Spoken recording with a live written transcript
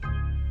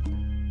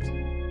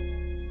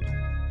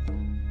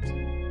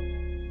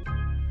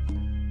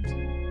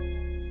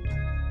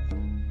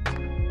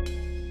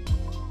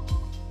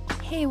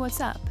Hey,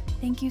 what's up?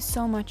 Thank you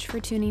so much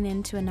for tuning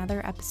in to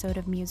another episode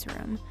of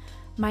Museroom.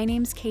 My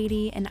name's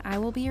Katie, and I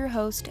will be your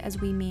host as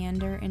we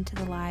meander into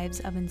the lives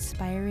of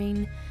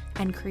inspiring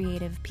and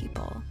creative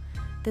people.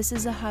 This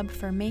is a hub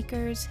for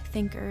makers,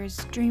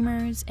 thinkers,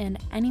 dreamers,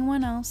 and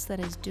anyone else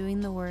that is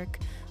doing the work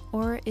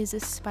or is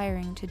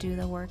aspiring to do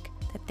the work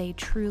that they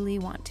truly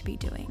want to be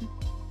doing.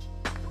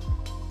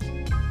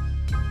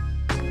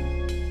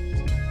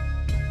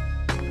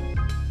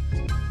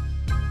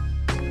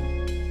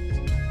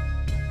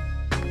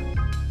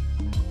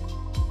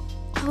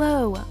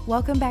 Hello,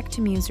 welcome back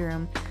to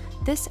Museroom.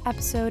 This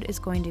episode is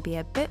going to be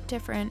a bit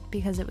different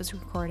because it was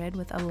recorded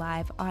with a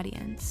live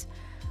audience.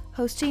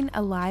 Hosting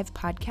a live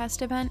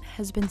podcast event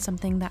has been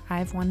something that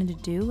I've wanted to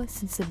do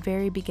since the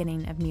very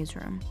beginning of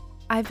Museroom.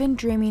 I've been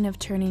dreaming of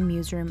turning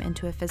Museroom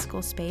into a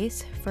physical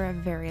space for a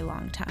very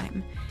long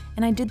time,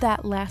 and I did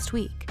that last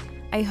week.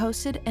 I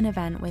hosted an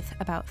event with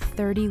about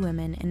 30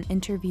 women and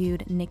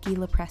interviewed Nikki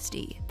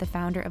Lopresti, the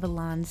founder of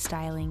Elan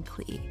Styling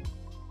Clee.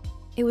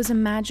 It was a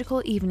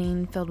magical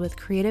evening filled with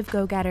creative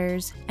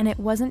go-getters, and it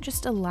wasn't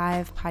just a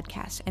live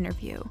podcast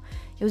interview.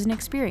 It was an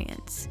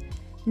experience.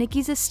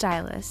 Nikki's a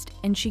stylist,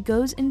 and she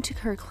goes into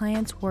her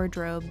clients'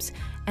 wardrobes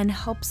and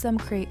helps them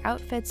create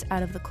outfits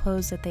out of the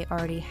clothes that they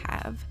already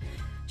have.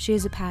 She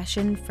has a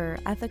passion for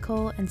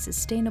ethical and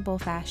sustainable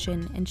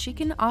fashion, and she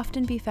can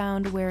often be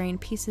found wearing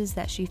pieces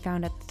that she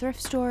found at the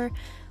thrift store,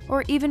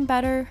 or even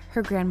better,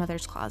 her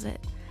grandmother's closet.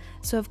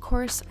 So of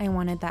course, I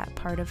wanted that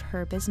part of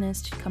her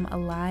business to come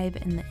alive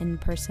in the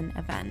in-person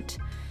event.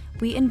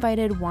 We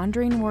invited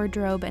Wandering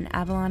Wardrobe and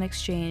Avalon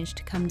Exchange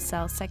to come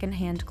sell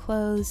secondhand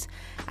clothes.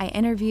 I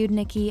interviewed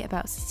Nikki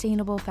about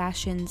sustainable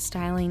fashion,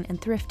 styling,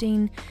 and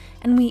thrifting,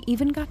 and we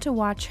even got to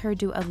watch her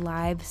do a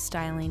live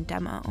styling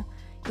demo.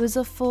 It was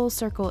a full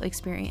circle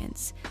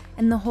experience,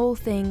 and the whole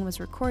thing was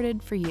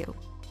recorded for you.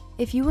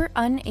 If you were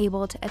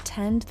unable to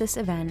attend this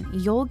event,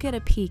 you'll get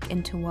a peek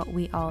into what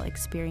we all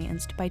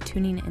experienced by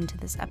tuning into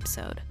this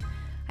episode.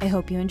 I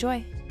hope you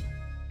enjoy.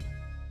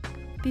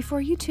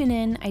 Before you tune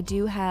in, I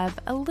do have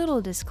a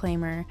little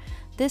disclaimer.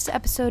 This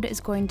episode is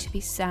going to be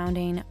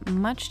sounding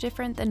much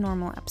different than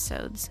normal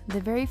episodes.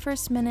 The very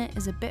first minute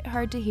is a bit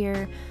hard to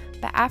hear,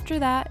 but after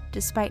that,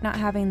 despite not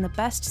having the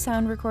best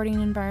sound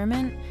recording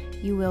environment,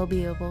 you will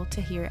be able to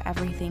hear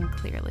everything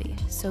clearly.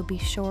 So be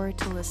sure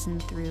to listen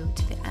through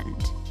to the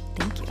end.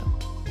 Thank you.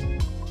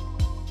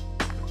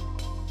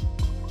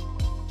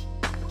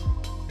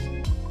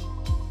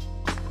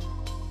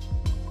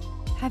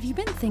 Have you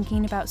been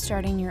thinking about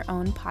starting your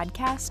own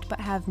podcast but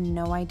have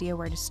no idea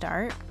where to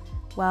start?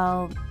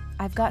 Well,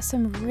 I've got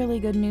some really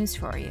good news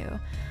for you.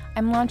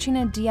 I'm launching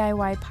a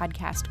DIY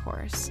podcast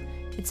course.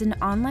 It's an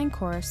online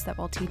course that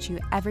will teach you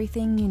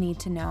everything you need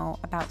to know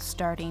about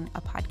starting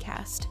a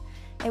podcast.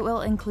 It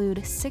will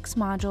include 6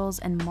 modules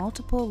and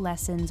multiple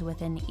lessons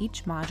within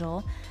each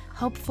module,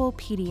 helpful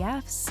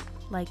PDFs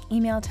like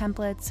email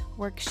templates,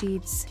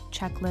 worksheets,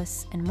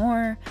 checklists, and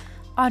more,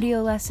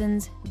 audio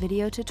lessons,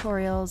 video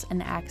tutorials,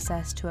 and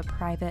access to a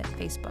private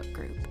Facebook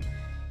group.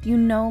 You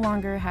no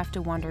longer have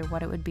to wonder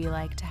what it would be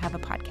like to have a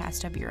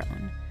podcast of your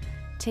own.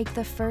 Take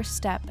the first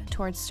step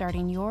towards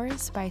starting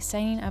yours by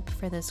signing up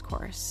for this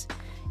course.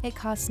 It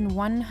costs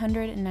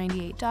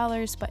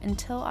 $198, but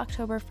until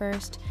October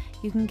 1st,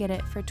 you can get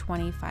it for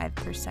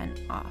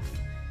 25% off.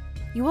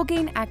 You will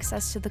gain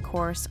access to the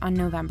course on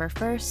November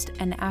 1st,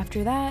 and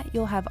after that,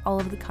 you'll have all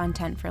of the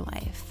content for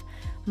life.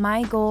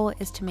 My goal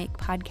is to make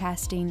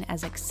podcasting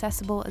as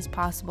accessible as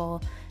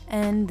possible,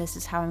 and this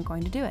is how I'm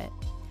going to do it.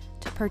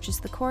 To purchase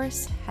the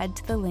course, head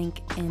to the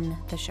link in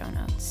the show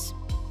notes.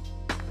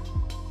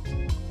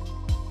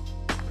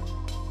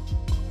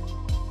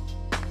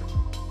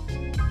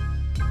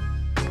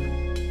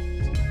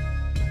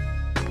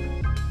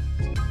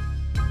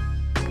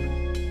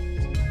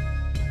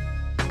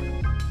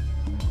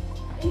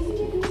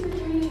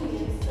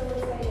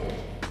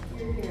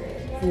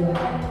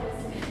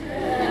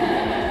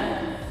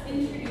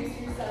 Introduce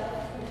yourself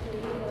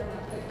quickly or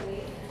not quickly.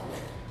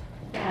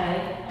 Hi,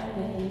 I'm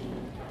Nikki.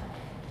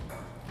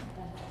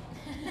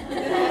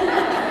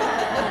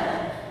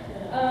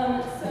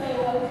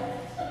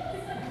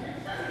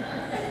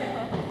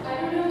 I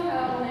don't know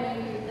how many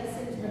of you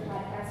listen to the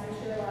podcast. I'm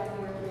sure a lot of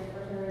you are here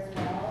for her as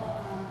well.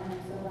 And I'm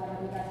so glad that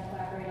we got to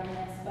collaborate on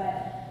this. But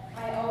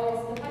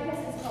the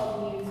podcast is called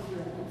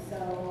Museroom. So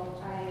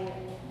I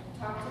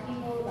talk to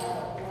people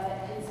about what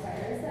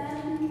inspires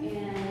them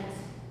and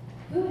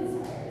who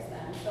inspires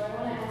them. So I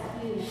want to ask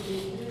you, Nikki,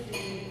 who is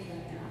your muse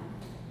right now?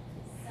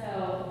 So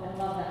I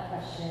love that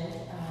question.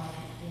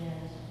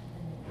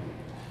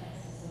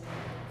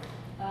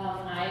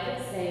 I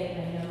would say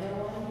my number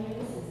one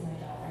muse is my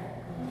daughter,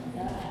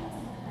 Amanda.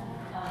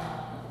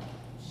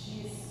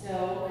 She's so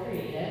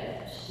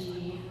creative. She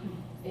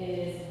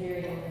is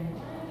very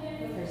open-minded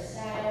with her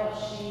style.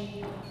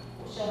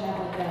 She'll have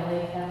like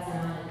ballet flats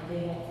on and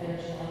they won't fit her.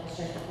 She'll like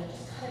stretch it and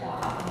just cut it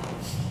off.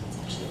 It's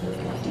actually a really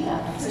good idea.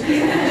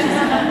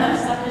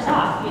 She's suckers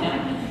off, you know.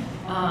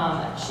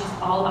 She's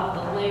all about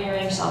the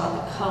layering. She's all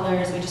about the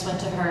colors. We just went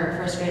to her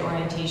first grade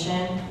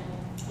orientation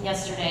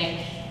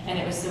yesterday, And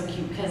it was so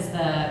cute because they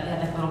had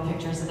like little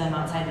pictures of them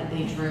outside that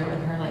they drew,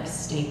 and her like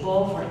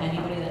staple for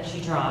anybody that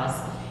she draws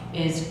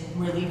is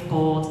really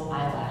bold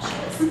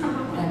eyelashes.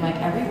 And like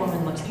every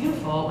woman looks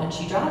beautiful when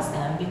she draws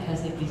them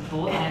because they have these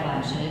bold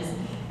eyelashes.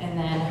 And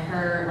then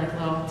her like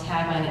little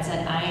tagline, it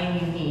said, "I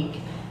am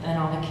unique." And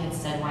all the kids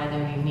said why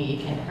they're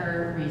unique. And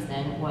her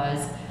reason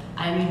was,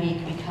 "I'm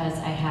unique because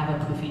I have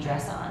a poofy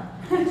dress on."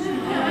 And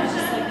I was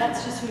just like,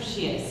 that's just who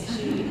she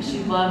is. She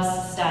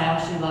loves style,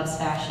 she loves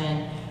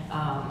fashion.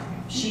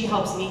 She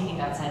helps me think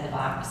outside the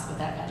box with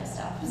that kind of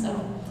stuff. So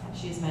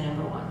she's my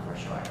number one for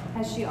sure.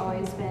 Has she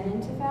always been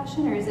into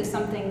fashion, or is it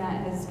something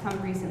that has come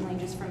recently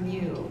just from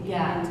you?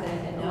 Yeah. Into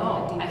it a little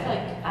No, bit I deeper? feel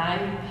like I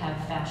have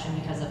fashion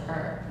because of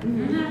her.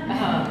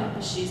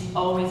 Mhm. She's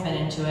always been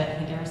into it. I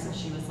think ever since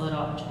she was little.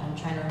 I'm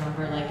trying to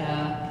remember like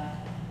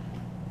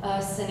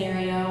a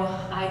scenario.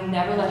 I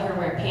never let her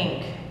wear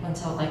pink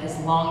until like as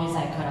long as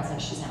I could. I was like,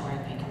 she's not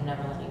wearing pink. I'm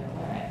never letting her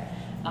wear it.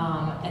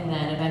 And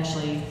then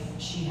eventually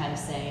she had a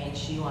say and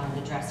she wanted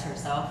to dress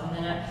herself. And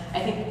then I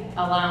think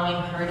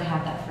allowing her to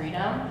have that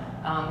freedom,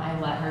 I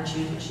let her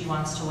choose what she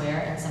wants to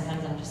wear. And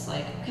sometimes I'm just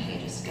like, okay,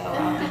 just go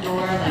out the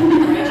door. Like,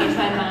 before I change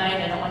my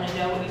mind, I don't want to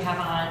know what you have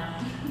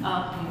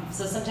on.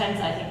 So sometimes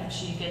I think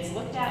she gets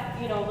looked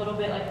at, a little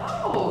bit like,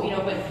 oh,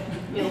 but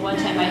one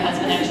time my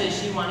husband actually,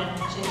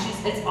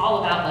 it's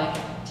all about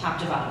like top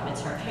to bottom.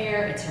 It's her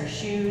hair, it's her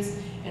shoes.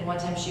 And one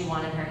time she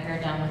wanted her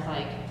hair done with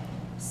like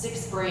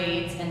 6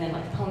 braids and then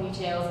like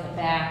ponytails in the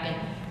back. And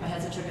my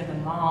husband took her to the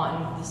mall,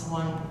 and this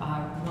one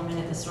woman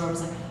at the store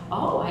was like,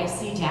 "Oh, I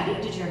see Daddy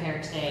did your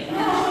hair today."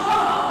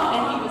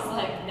 And he was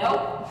like,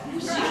 "Nope,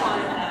 she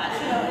wanted that."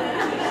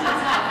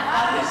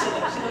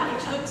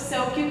 She looked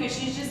so cute because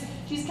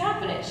she's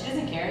confident. She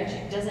doesn't care, and she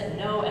doesn't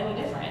know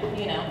any different,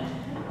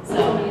 So,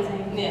 That's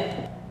amazing.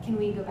 yeah. Can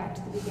we go back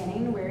to the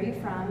beginning? Where are you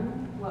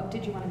from? What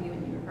did you want to be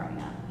when you were growing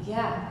up?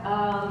 Yeah,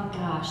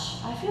 gosh,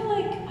 I feel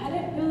like I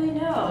didn't really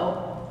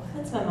know.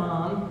 That's my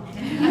mom.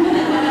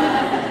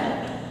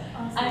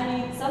 Awesome. I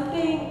mean,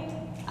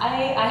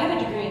 I have a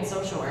degree in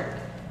social work.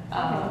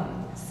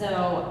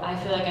 So I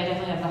feel like I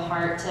definitely have the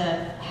heart to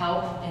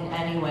help in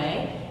any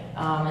way.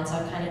 And so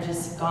I've kind of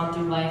just gone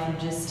through life of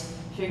just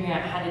figuring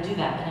out how to do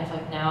that. And I feel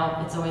like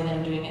now it's a way that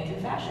I'm doing it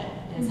through fashion.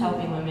 It's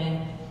helping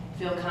women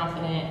feel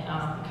confident,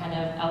 kind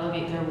of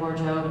elevate their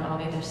wardrobe and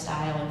elevate their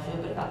style and feel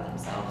good about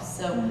themselves.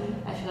 So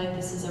I feel like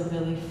this is a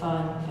really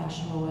fun,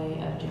 fashionable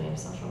way of doing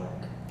social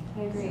work.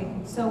 I agree.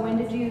 So when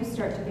did you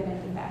start to get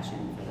into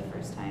fashion for the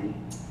first time?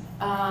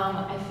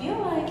 I feel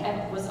like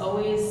I was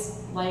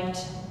always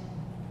liked,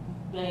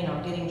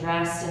 getting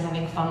dressed and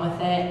having fun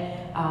with it.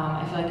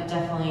 I feel like it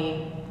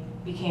definitely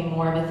became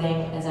more of a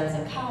thing as I was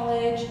in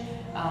college,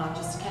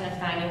 just kind of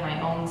finding my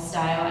own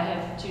style. I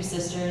have 2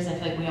 sisters. I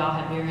feel like we all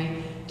have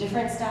very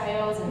different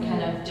styles and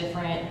kind of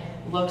different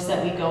looks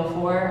that we go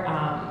for.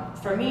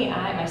 For me,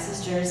 my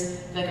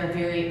sisters are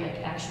very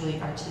actually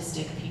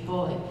artistic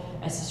people.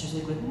 Like my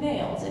sister's with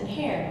nails and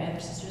hair. My other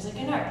sister's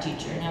an art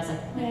teacher, and I was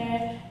like,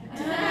 meh, I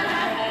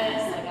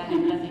have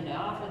nothing to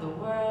offer the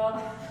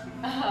world.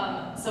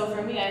 So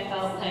for me, I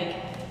felt like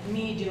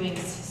me doing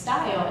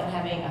style and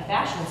having a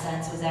fashion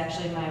sense was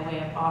actually my way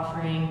of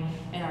offering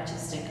an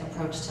artistic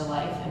approach to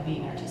life and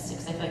being artistic.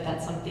 So I feel like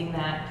that's something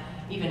that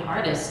even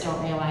artists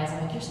don't realize.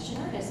 I'm like, you're such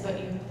an artist, but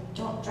you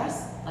don't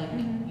dress like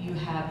you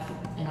have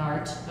an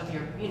art of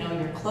your,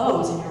 your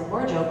clothes and your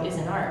wardrobe is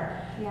an art.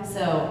 Yeah.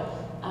 So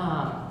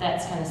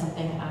that's kind of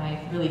something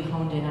I really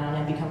honed in on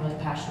and become really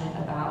passionate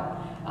about.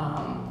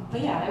 But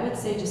yeah, I would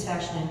say just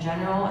fashion in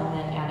general, and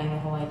then adding the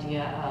whole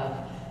idea of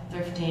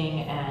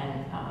thrifting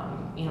and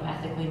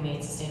ethically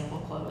made sustainable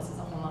clothes is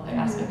a whole other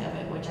aspect of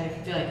it, which I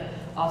feel like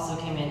also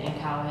came in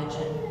college,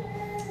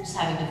 and just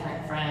having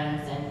different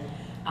friends and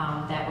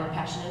that were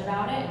passionate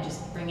about it and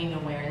just bringing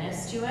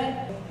awareness to it.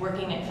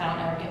 Working at Found,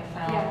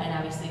 and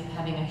obviously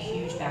having a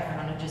huge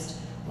background of just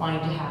wanting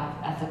to have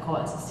ethical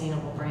and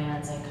sustainable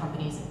brands and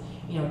companies.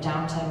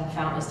 Downtown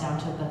Found is down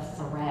to the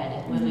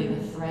thread. Literally,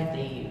 the thread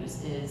they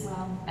use is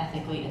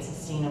ethically and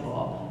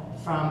sustainable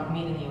from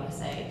Made in the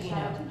USA. Shout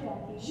out to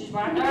Jackie. She's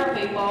rock our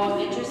people.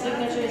 Get your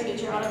signatures,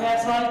 get your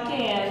autographs while you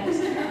can.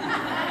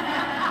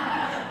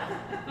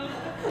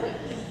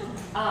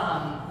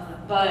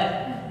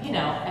 But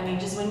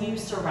just when you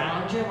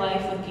surround your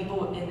life with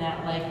people in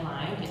that like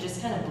mind, it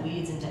just kind of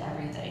bleeds into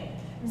everything.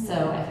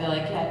 So I feel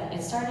like,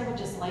 it started with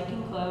just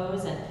liking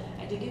clothes, and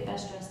I did get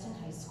best dressed in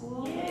high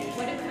school.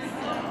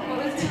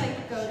 What was your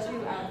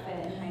go-to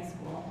outfit in high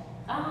school?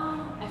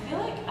 I feel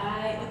like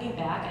looking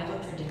back, I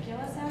looked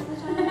ridiculous half the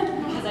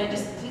time because I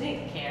just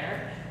didn't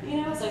care,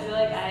 So I feel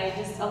like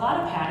a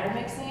lot of pattern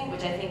mixing,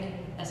 which I think,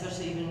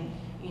 especially even,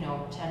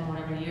 10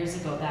 whatever years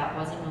ago, that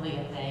wasn't really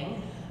a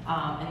thing.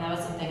 And that was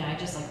something I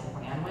just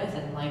ran with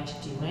and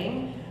liked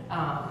doing.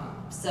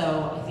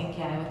 So I think,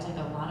 I looked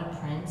a lot of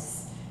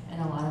prints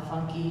and a lot of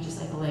funky,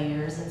 just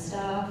layers and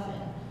stuff.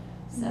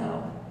 And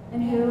so.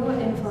 And who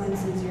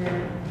influences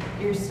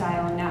your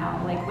style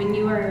now? When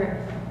you are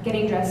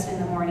getting dressed in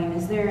the morning,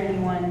 is there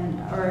anyone,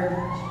 or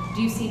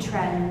do you see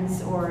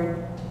trends, or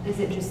is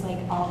it just like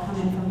all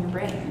coming from your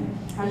brain?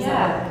 How does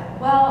that work? Yeah,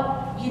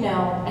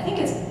 well, I think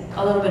it's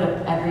a little bit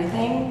of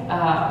everything.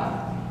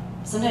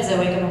 Sometimes I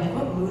wake up and I'm like,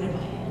 what mood am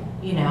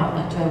I in?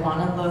 Like, do I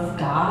want to look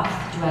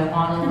goth? Do I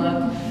want to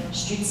look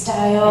street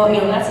style?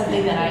 That's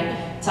something that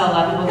I tell a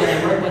lot of people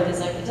that I work with is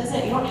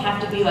like, you don't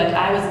have to be like,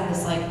 I was in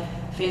this like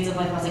phase of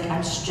life, I was like,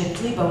 I'm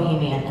strictly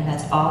bohemian and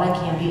that's all I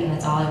can be and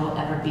that's all I will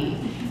ever be.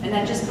 And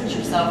that just puts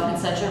yourself in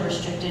such a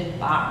restricted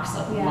box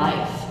of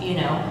life,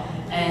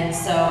 And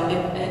so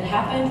it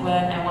happened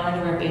when I wanted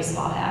to wear a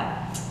baseball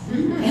hat.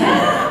 And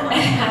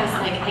I was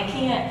like, I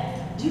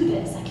can't do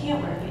this. I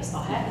can't wear a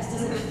baseball hat. This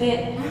doesn't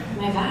fit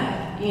my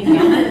vibe,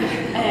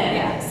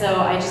 And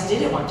so I just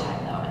did it one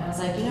time though. And I was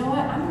like, you know what?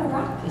 I'm going to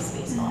rock this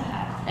baseball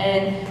hat.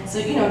 And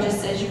so,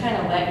 just as you kind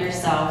of let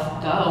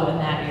yourself go in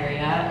that area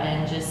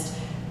and just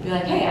be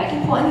like, hey, I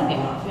can pull anything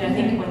off. I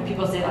think when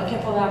people say, I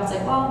can't pull that off, it's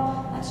like,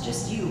 well, that's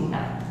just you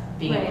not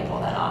being able to pull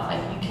that off.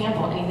 Like, you can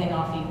pull anything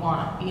off you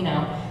want,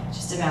 It's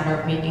just a matter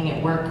of making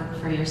it work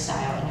for your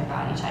style and your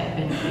body type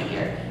and your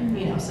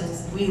figure, So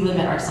we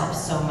limit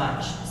ourselves so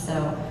much,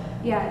 so.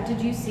 Yeah,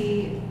 did you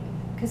see,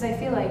 because I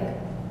feel like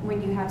when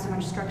you have so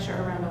much structure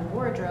around a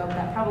wardrobe,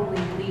 that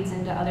probably bleeds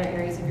into other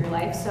areas of your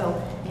life. So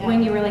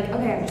when you were like,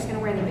 okay, I'm just going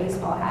to wear the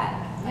baseball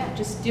hat,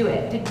 just do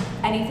it. Did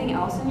anything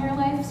else in your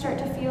life start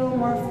to feel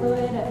more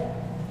fluid?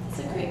 That's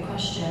a great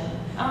question.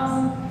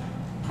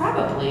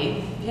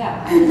 Probably,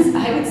 yeah,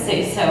 I would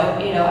say so.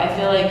 I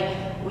feel like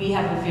we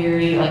have a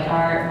very,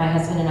 my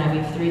husband and I, we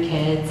have 3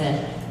 kids,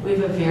 and we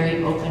have a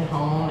very open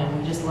home, and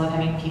we just love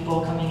having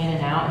people coming in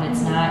and out, and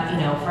it's not,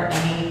 for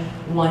any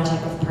one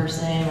type of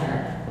person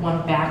or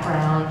one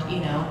background,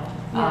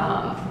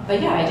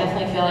 But yeah, I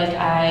definitely feel like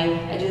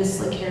I do the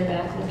slick hair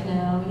back look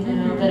now,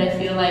 that I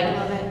feel like,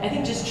 I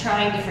think just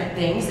trying different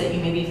things that you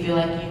maybe feel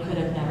like you could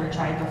have never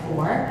tried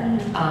before,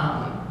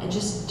 and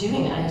just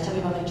doing it. I tell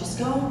people, like, just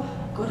go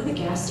to the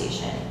gas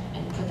station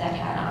and put that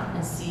hat on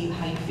and see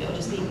how you feel,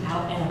 just being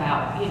out and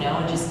about,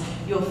 and just,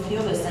 you'll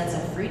feel this sense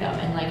of freedom,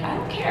 and like, I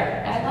don't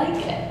care, I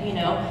like it,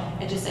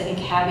 and just, I think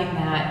having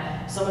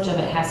that, so much of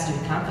it has to do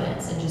with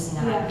confidence and just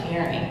not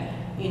caring,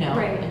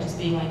 and just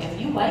being like, if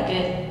you like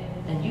it,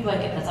 then you like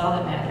it, that's all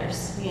that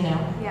matters,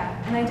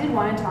 Yeah, and I did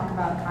want to talk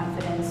about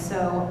confidence.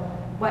 So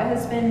what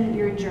has been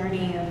your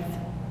journey of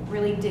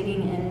really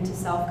digging into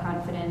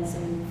self-confidence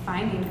and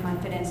finding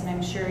confidence? And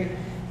I'm sure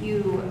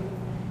you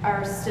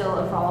are still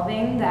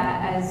evolving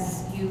that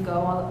as you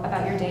go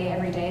about your day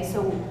every day.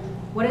 So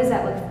what does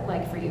that look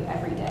like for you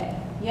every day?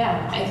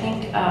 Yeah, I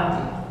think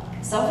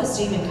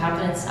self-esteem and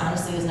confidence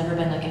honestly has never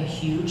been like a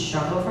huge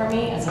struggle for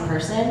me as a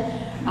person.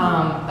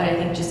 But I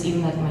think just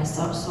even like my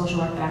social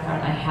work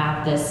background, I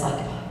have this like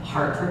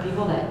heart for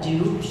people that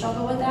do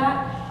struggle with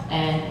that,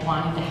 and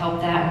wanting to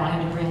help that, and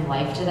wanting to bring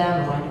life to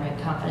them, and wanting to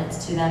bring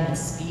confidence to them and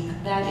speak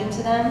that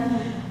into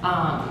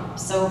them.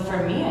 So for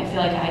me, I feel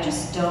like I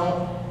just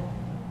don't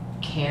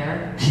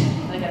care.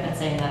 Like I've been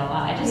saying that a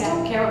lot. I just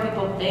don't care what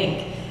people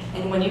think.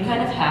 And when you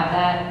kind of have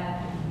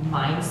that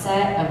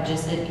mindset of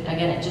just,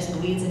 it just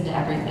bleeds into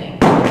everything.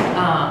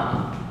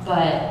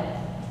 But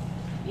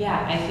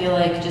yeah, I feel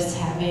like just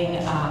having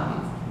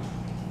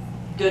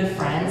good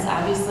friends,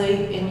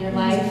 obviously, in your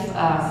life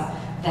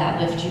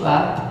that lift you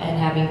up, and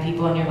having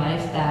people in your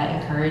life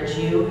that encourage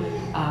you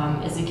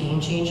is a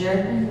game changer.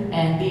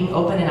 And being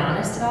open and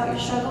honest about your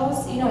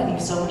struggles. I think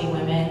so many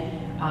women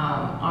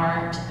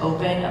aren't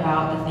open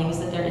about the things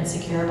that they're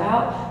insecure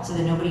about, so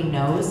that nobody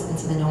knows, and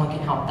so that no one can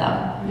help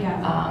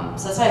them.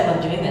 So that's why I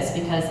love doing this,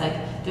 because like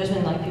there's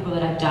been like people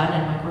that I've done,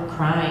 and like we're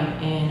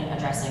crying in a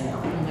dressing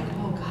room, and I'm like,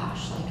 oh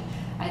gosh, like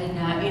I did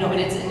not, but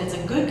it's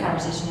a good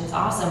conversation, it's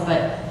awesome,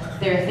 but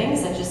there are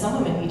things that just some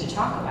women need to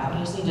talk about. You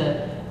just need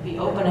to be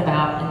open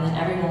about, and then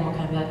everyone will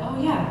kind of be like, oh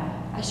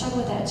yeah, I struggle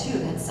with that too.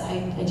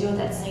 I deal with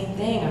that same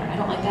thing, or I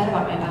don't like that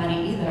about my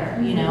body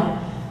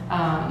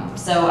either.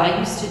 So I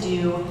used to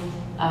do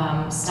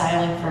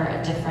styling for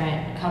a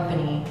different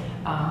company,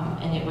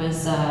 and it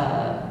was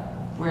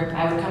where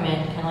I would come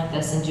in kind of like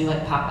this and do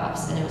like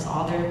pop-ups, and it was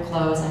all their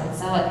clothes, and I would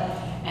sell it,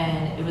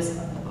 and it was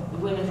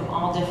women from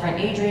all different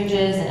age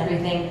ranges and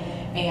everything,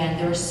 and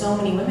there were so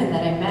many women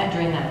that I met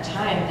during that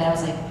time that I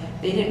was like,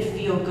 they didn't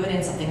feel good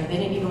in something, or they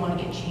didn't even want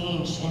to get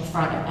changed in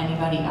front of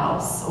anybody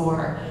else,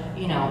 or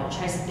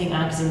try something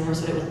on because they were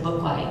nervous what it would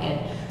look like. And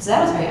so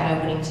that was very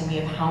eye-opening to me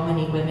of how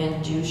many women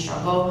do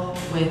struggle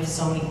with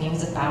so many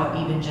things about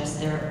even just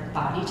their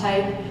body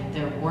type,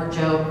 their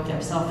wardrobe,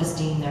 their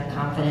self-esteem, their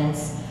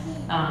confidence.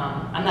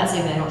 I'm not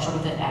saying that I don't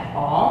struggle with it at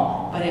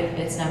all, but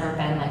it's never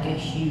been like a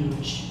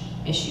huge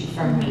issue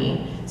for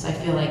me. So I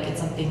feel like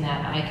it's something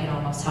that I can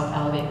almost help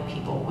elevate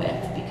people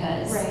with,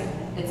 because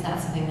it's not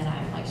something that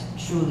I'm like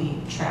truly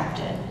trapped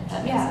in.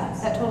 That makes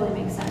sense. That totally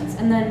makes sense.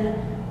 And then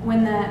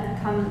when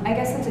that comes, I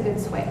guess that's a good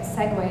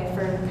segue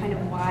for kind of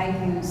why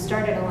you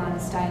started Alana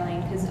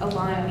Styling, because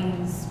Alana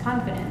means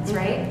confidence,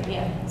 right?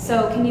 Yeah.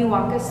 So can you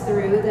walk us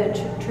through the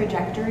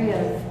trajectory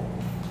of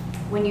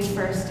when you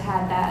first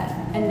had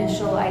that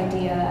initial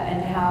idea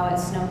and how it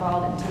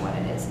snowballed into what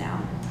it is now?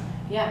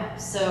 Yeah,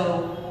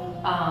 so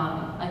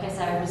like I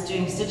said, I was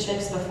doing Stitch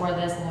Fix before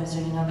this, and I was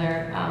doing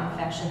another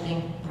fashion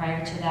thing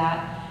prior to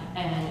that.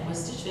 And with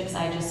Stitch Fix,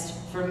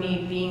 for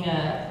me, being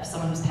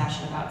someone who's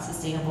passionate about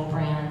sustainable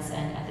brands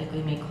and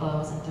ethically made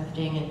clothes and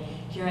thrifting, and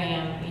here I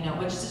am,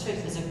 which Stitch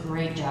Fix is a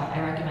great job.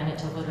 I recommend it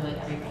to literally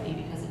everybody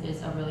because it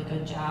is a really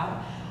good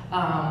job.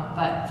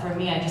 But for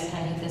me, I just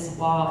kind of hit this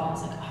wall, and I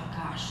was like, oh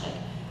gosh, like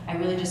I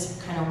really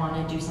just kind of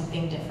want to do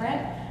something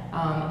different.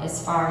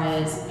 As far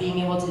as being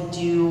able to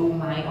do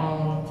my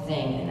own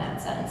thing in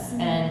that sense.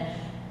 Mm-hmm. And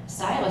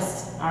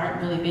stylists aren't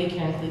really big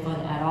here in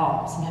Cleveland at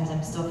all. Sometimes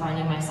I'm still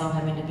finding myself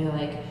having to be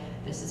like,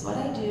 this is what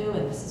I do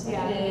and this is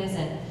what it is.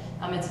 And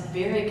it's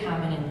very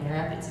common in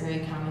Europe. It's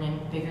very common in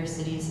bigger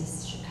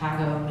cities,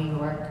 Chicago, New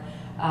York.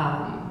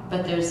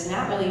 But there's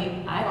not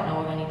really, I don't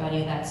know of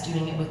anybody that's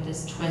doing it with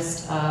this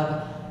twist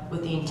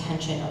with the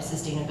intention of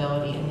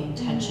sustainability and the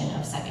intention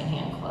of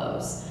secondhand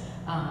clothes.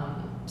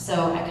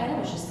 So I kind of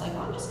was just like,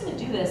 well, I'm just going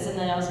to do this, and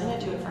then I was going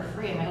to do it for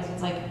free. And my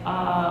husband's like,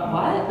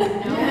 what?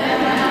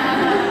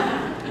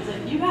 He's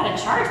like, you got to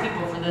charge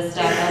people for this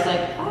stuff. I was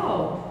like,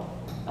 oh,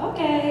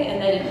 okay.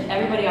 And then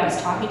everybody I was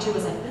talking to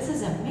was like, this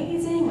is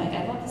amazing. Like,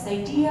 I love this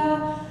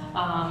idea.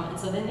 And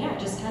so then,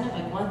 just kind of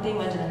like one thing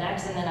went to the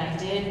next, and then I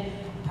did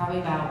probably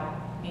about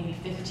maybe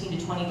 15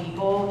 to 20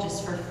 people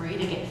just for free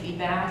to get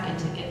feedback and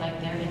to get like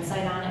their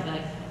insight on it. Be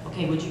like,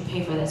 okay, would you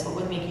pay for this? What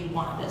would make you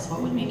want this? What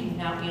would make you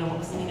not, what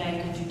was something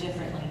I could do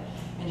differently?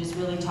 And just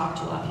really talk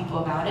to a lot of people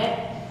about it.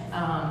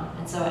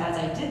 And so as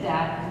I did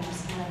that, it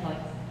just kind of like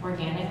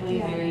organically,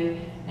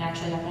 very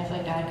naturally happened. I feel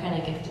like God kind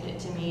of gifted it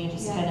to me and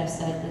just kind of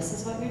said, this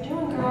is what you're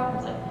doing, girl. I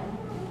was like,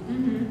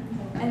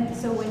 And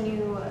so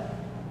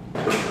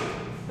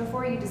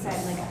before you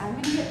decided, like, I'm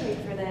going to get paid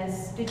for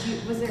this,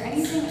 was there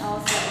anything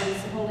else that was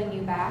holding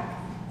you back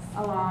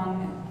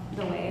along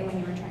the way when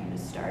you were trying to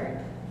start?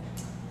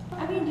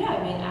 I've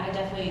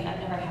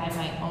never had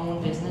my own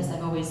business.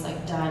 I've always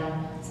like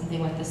done something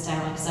with the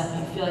styling stuff.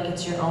 You feel like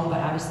it's your own, but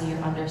obviously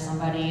you're under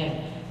somebody, and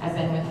I've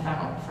been with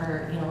them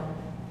for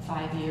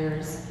 5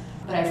 years.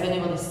 But I've been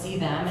able to see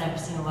them, and I've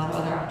seen a lot of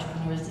other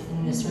entrepreneurs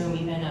in this room,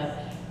 even of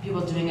people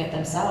doing it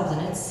themselves,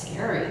 and it's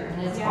scary,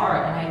 and it's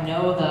hard, and I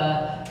know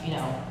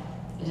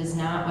it is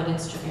not what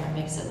Instagram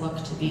makes it look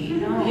to be.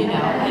 It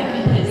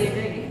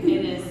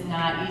is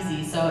not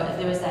easy. So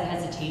there was that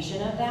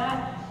hesitation of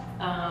that.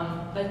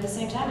 But at the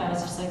same time, I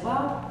was just like,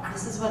 well,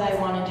 this is what I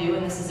want to do,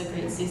 and this is a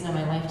great season of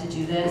my life to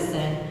do this,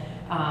 and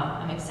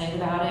I'm excited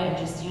about it, and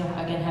just,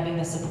 again, having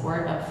the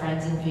support of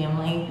friends and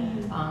family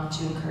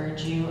to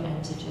encourage you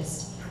and to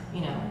just,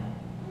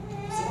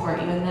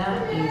 support you in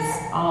that is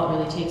all it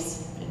really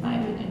takes, in my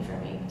opinion, for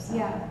me. So.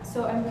 Yeah,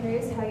 so I'm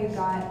curious how you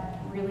got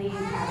really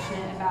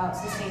passionate about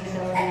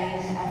sustainability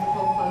and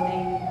ethical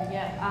clothing.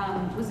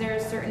 Yeah. Was there a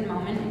certain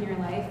moment in your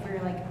life where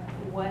you're like,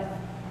 why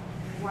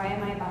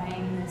am I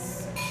buying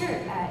this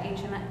shirt at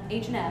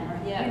H&M or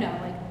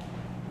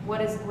what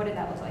did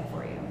that look like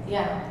for you?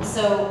 Yeah,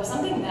 so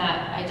something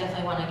that I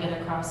definitely want to get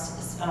across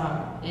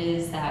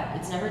is that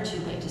it's never too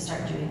late to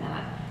start doing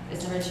that.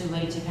 It's never too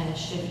late to kind of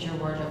shift your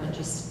wardrobe and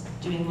just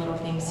doing little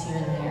things here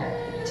and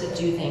there to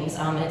do things.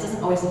 And it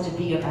doesn't always have to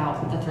be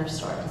about the thrift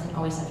store. It doesn't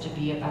always have to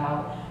be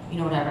about,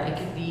 whatever. It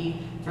could be,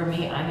 for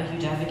me, I'm a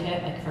huge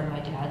advocate, like for my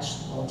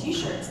dad's old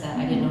t-shirts that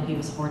I didn't know he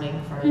was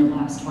hoarding for the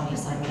last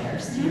 20-some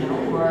years,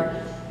 or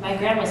my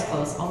grandma's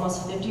clothes.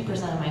 Almost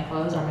 50% of my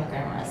clothes are my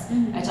grandma's.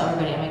 I tell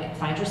everybody, I'm like,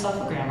 find yourself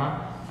a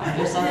grandma, find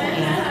yourself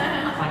an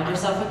aunt, find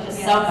yourself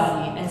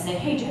somebody, and say,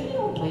 hey, do you have any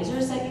old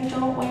blazers that you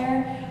don't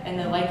wear? And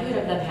the likelihood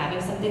of them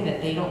having something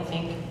that they don't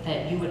think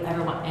that you would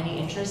ever want any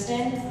interest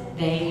in,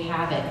 they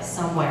have it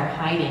somewhere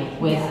hiding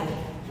with,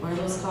 what are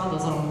those called?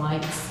 Those little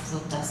lights,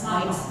 those dust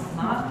lights,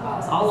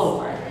 mothballs all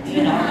over.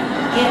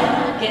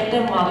 Get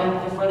them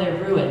before they're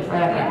ruined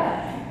forever. Is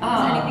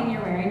there anything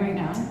you're wearing right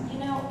now?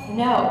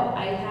 No.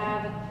 I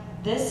have.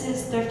 This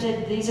is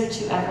thrifted. These are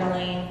 2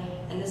 Everlane,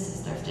 and this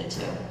is thrifted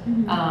too.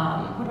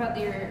 What about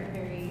your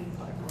very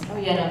colorful? Oh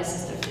yeah, no, this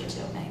is thrifted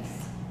too.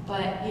 Nice.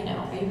 But are you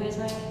guys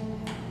wearing?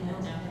 No.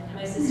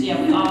 My sister,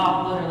 we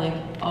all literally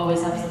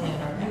always have something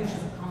in our picture.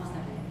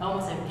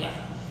 Almost every day.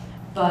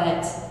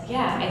 But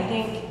yeah, I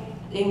think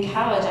in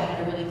college I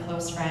had a really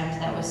close friend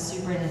that was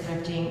super into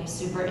thrifting,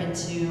 super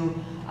into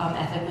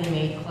ethically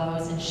made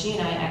clothes, and she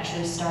and I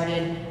actually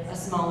started a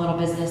small little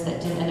business that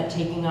didn't end up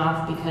taking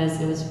off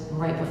because it was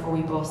right before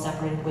we both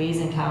separated ways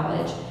in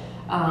college.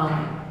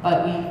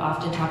 But we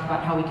often talk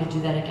about how we could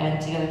do that again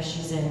together.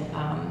 She's in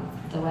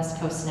the West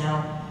Coast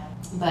now.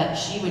 But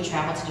she would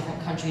travel to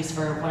different countries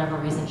for whatever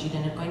reason. She'd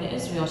end up going to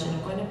Israel, she'd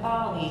end up going to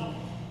Bali,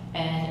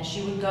 and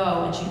she would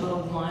go and she'd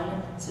go to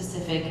one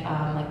specific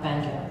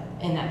vendor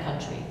in that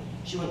country.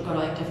 She wouldn't go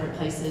to different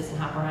places and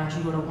hop around.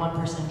 She'd go to one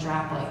person,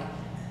 drop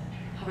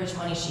how much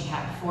money she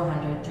had,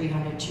 $400,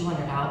 $300,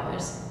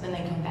 $200, and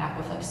then come back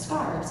with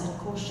scarves and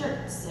cool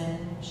shirts and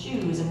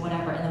shoes and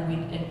whatever. And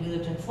then we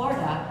lived in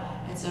Florida,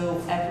 and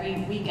so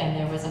every weekend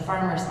there was a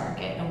farmer's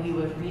market, and we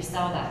would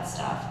resell that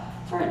stuff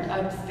for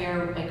a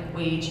fair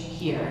wage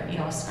here.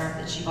 A scarf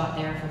that she bought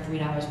there for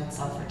 $3 would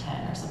sell for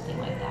 $10 or something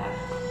like that.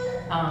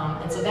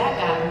 And so that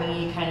got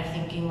me kind of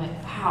thinking like,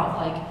 wow,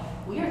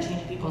 like we are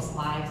changing people's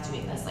lives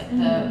doing this. Like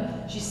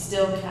she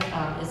still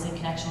is in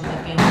connection with the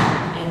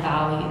family in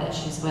Bali that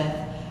she's with,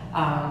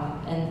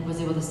 and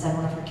was able to send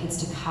one of her kids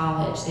to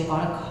college. They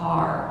bought a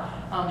car,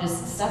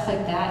 just stuff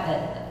like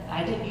that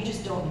you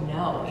just don't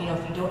know. You know,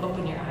 if you don't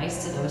open your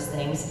eyes to those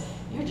things,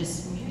 you're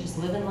just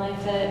living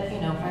life at,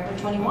 you know, Forever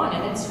 21,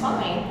 and it's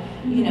fine,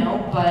 you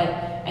know. But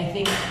I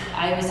think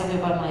I always tell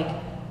people, I'm like,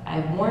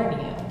 I warn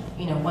you,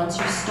 you know, once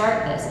you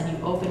start this and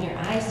you open your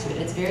eyes to it,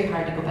 it's very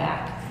hard to go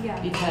back. Yeah.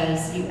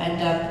 Because you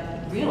end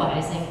up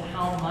realizing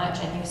how much,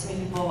 I think so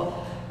many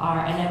people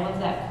are, and I love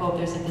that quote,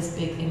 there's like this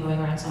big thing going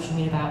around social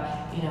media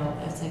about, you know,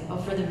 it's like, oh,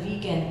 for the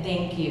vegan,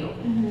 thank you.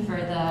 For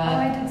the,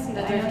 I did see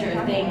the that. I know what you're thrifter,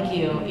 talking thank about.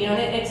 you. You know,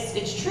 and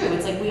it's true.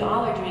 It's like we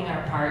all are doing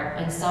our part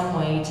in some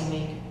way to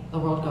make the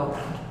world go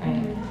round,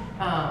 right?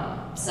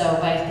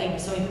 But I think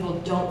so many people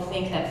don't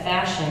think that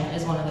fashion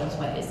is one of those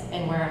ways,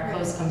 and where our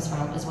clothes comes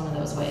from is one of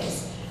those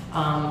ways.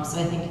 So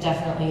I think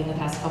definitely in the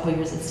past couple of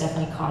years, it's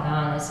definitely caught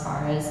on as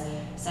far as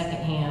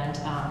secondhand.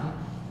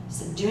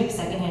 So doing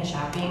secondhand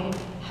shopping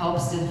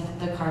helps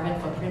the carbon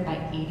footprint by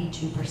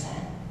 82%.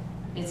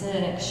 It's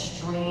an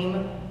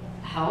extreme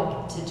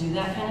help to do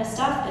that kind of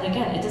stuff. And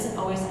again, it doesn't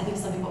always, I think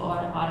some people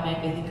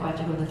automatically think, oh, I have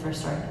to go to the thrift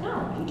store.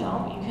 No, you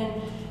don't. You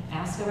can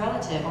ask a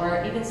relative,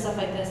 or even stuff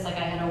like this. Like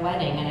I had a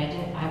wedding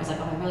and I was like,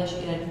 oh, I really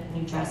should get a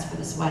new dress for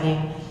this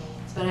wedding.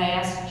 But I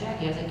asked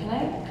Jackie, I was like,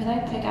 can I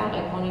pick out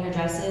like one of your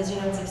dresses? You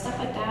know, it's like stuff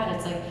like that.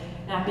 It's like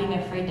not being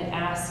afraid to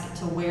ask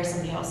to wear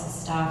somebody else's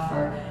stuff,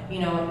 or, you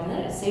know, and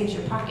then it saves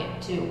your pocket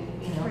too,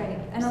 you know. Right.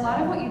 And a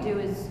lot of what you do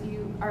is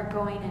you are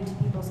going into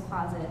people's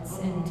closets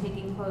and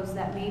taking clothes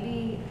that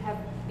maybe have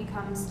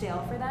become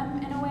stale for them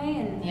in a way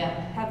and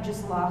have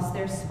just lost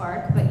their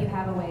spark, but you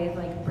have a way of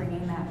like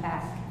bringing that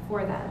back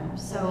for them.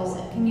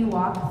 So can you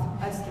walk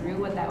us through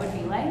what that would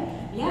be like?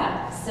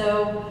 Yeah,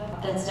 so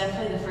that's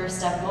definitely the first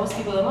step. Most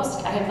people,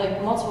 I have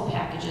like multiple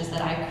packages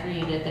that I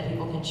created that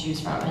people can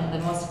choose from, and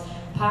the most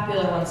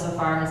popular one so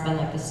far has been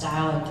like the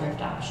style and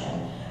thrift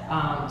option.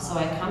 So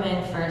I come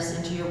in first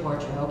into your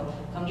wardrobe,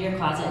 come to your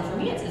closet, and for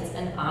me it's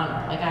an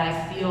honor. Like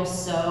I feel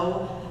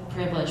so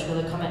privileged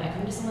to come in. I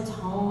come to someone's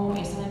home,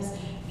 and sometimes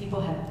people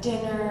have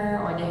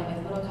dinner or they have like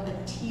a little cup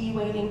of tea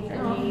waiting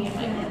for me.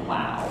 I'm like,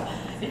 wow.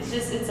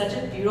 It's such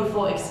a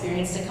beautiful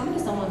experience to come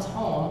into someone's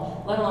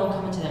home, let alone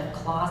come into their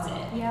closet.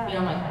 Yeah. You know,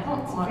 I'm like, I don't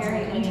want someone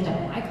coming into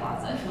my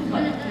closet.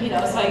 Like, you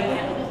know,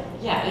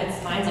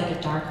 so mine's like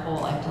a dark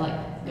hole. I have to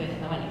like go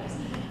in the windows.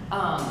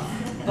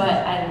 But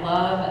I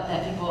love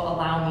that people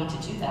allow me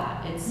to do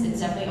that. It's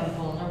definitely a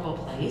vulnerable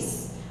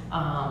place.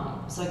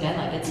 So again,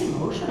 like it's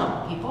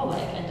emotional. People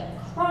like end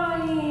up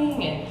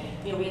crying,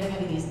 and you know, we end up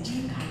having these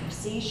deep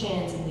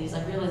conversations and these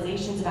like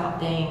realizations about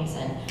things,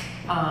 and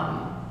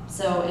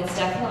so it's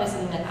definitely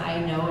something that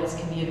I know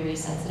can be a very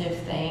sensitive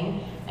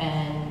thing,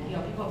 and you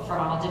know, people for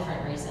all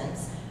different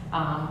reasons.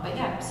 But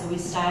yeah, so we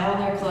style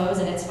their clothes,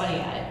 and it's funny.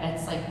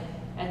 It's like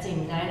I'd say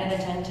 9 out of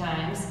 10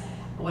 times,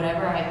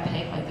 whatever I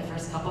pick, like the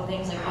first couple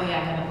things, like, oh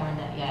yeah, I haven't worn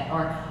that yet,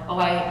 or oh,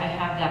 I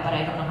have that, but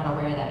I don't know how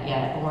to wear that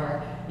yet,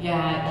 or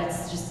yeah,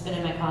 that's just been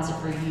in my closet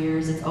for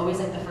years. It's always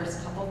like the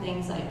first couple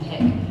things I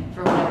pick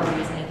for whatever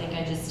reason. I think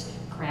I just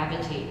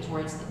gravitate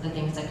towards the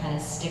things that kind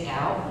of stick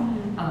out.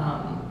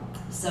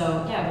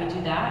 So yeah, we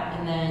do that,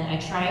 and then I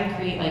try and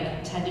create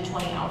like 10 to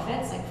 20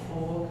 outfits, like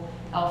full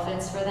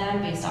outfits for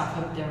them based off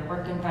of their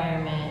work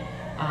environment,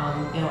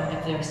 you know,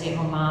 if they're a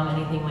stay-at-home mom,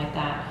 anything like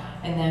that.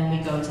 And then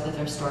we go to the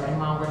thrift store, and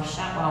while we're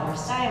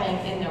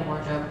styling in their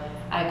wardrobe,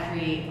 I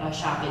create a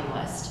shopping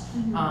list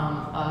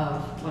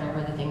of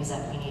whatever the things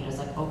that we need. It's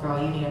like, oh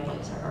girl, you need a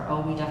blazer, or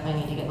oh, we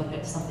definitely need to look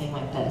at something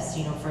like this,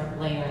 you know, for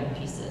layering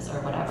pieces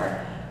or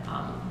whatever.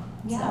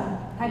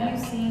 Have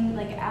you seen,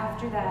 like,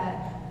 after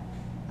that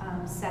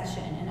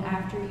session and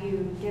after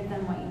you give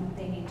them what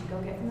they need to go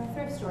get from the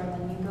thrift store, and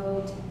then you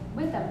go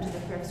with them to the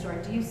thrift store,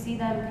 do you see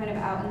them kind of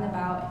out and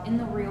about in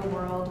the real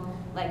world,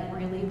 like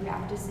really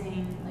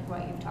practicing like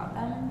what you've taught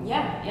them?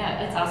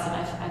 Yeah, it's awesome.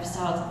 I've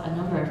styled a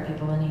number of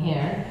people in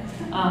here,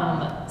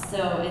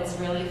 so it's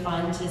really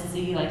fun to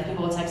see. Like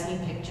people will text me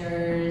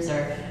pictures,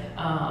 or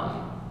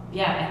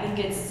I think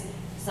it's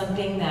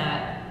something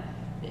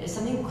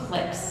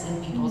clicks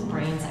in people's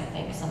brains. I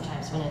think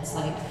sometimes when it's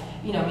like,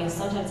 you know, I mean,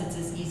 sometimes it's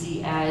as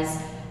easy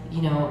as,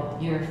 you know,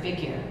 your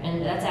figure,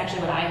 and that's actually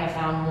what I have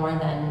found more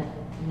than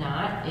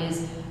not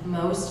is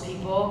most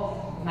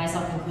people,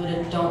 myself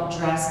included, don't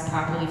dress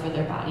properly for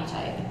their body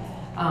type,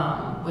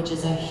 which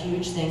is a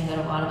huge thing that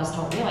a lot of us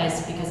don't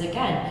realize, because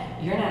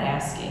again, you're not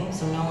asking,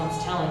 so no one's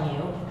telling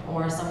you,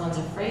 or someone's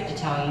afraid to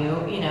tell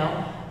you, you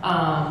know.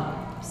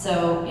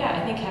 So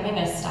yeah, I think having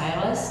a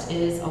stylist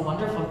is a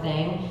wonderful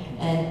thing,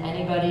 and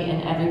anybody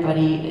and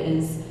everybody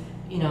is,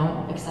 you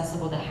know,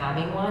 accessible to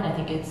having one. I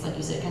think it's, like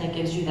you said, it kind of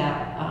gives you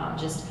that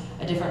just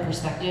a different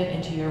perspective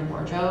into your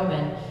wardrobe,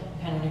 and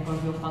kind of go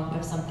through a funk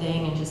of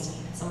something, and just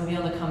someone be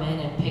able to come in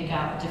and pick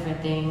out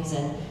different things.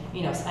 And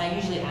you know, so I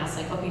usually ask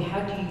like, okay,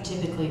 how do you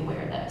typically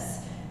wear this?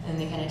 And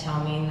they kind of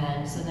tell me, and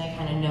then so they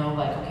kind of know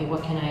like, okay,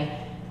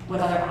 what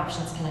other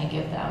options can I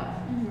give them?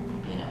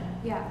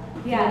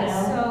 Yeah, You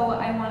know? so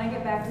I want to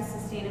get back to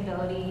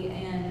sustainability,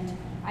 and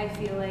I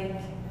feel like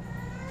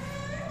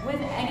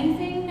with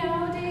anything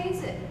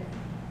nowadays,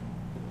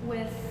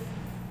 with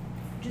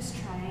just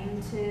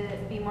trying to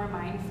be more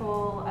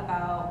mindful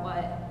about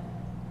what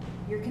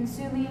you're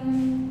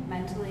consuming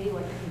mentally,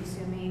 what you're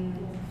consuming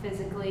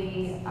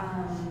physically,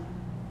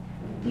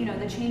 you know,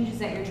 the changes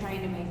that you're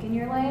trying to make in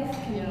your life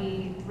can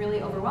be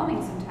really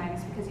overwhelming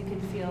sometimes, because you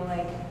can feel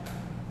like,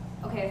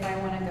 okay, if I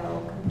want to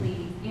go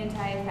complete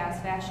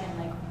anti-fast fashion,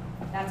 like,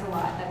 that's a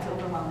lot, that's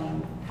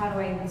overwhelming. How do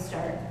I even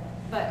start?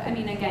 But, I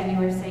mean, again, you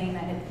were saying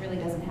that it really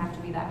doesn't have to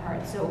be that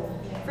hard. So,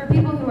 for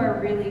people who are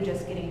really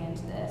just getting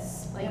into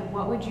this, like,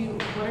 what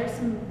are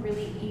some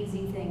really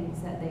easy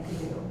things that they could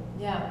do?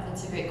 Yeah,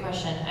 that's a great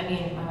question. I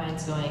mean, my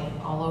mind's going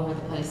all over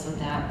the place with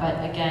that,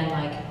 but again,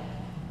 like,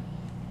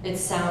 it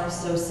sounds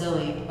so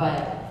silly,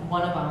 but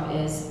one of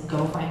them is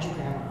go find your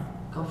grandma.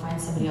 Go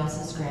find somebody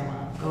else's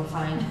grandma. Go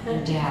find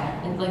your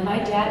dad. And like, my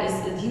dad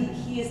is,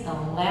 he is the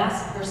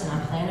last person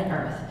on planet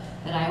Earth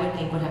that I would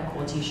think would have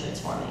cool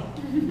t-shirts for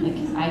me. Like,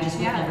 I just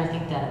would never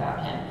think that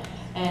about him.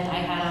 And I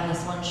had on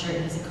this one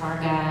shirt, he's a car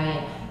guy,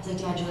 and he's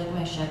like, Dad, do you like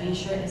my Chevy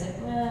shirt? And he's like,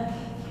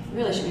 you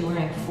really should be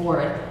wearing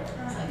Ford.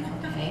 I was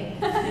like, okay.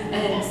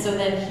 And so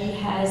then he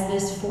has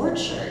this Ford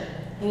shirt.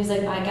 And he's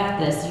like, I got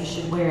this, you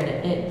should wear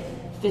it. It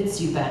fits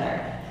you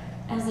better.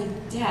 I was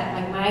like,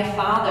 Dad, like, my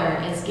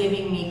father is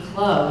giving me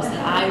clothes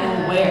that I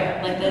will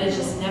wear. Like, that has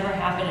just never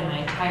happened in my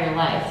entire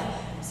life.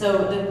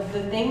 So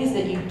the things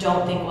that you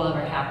don't think will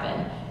ever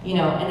happen, you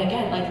know, and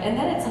again, like, and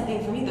then it's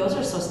something for me, those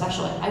are so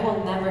special. Like, I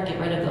will never get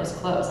rid of those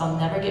clothes. I'll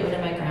never get rid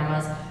of my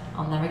grandma's.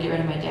 I'll never get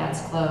rid of my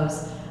dad's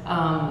clothes.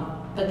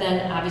 But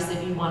then, obviously,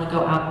 if you want to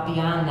go out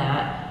beyond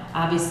that,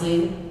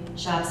 obviously,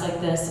 shops like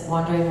this,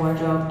 Wandering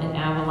Wardrobe and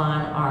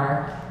Avalon,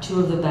 are two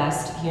of the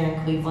best here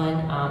in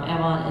Cleveland.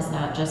 Avalon is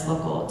not just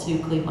local to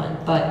Cleveland,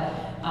 but,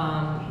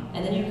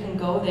 and then you can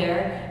go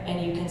there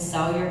and you can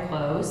sell your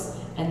clothes,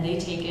 and they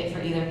take it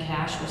for either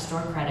cash or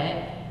store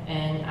credit.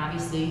 And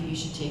obviously, you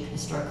should take the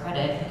store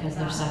credit because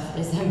their stuff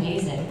is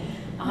amazing.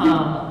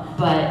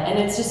 And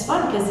it's just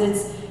fun because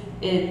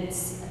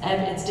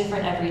it's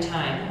different every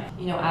time.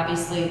 You know,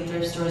 obviously,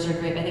 thrift stores are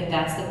great. I think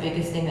that's the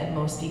biggest thing that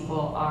most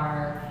people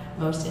are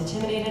most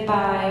intimidated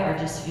by, or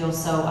just feel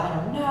so, I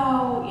don't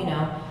know, you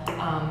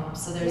know.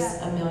 So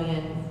there's a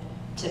million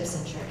tips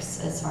and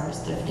tricks as far as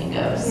thrifting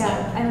goes. Yeah,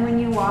 So. and when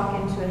you walk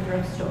into a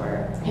thrift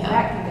store,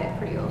 that can get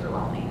pretty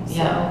overwhelming.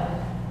 So,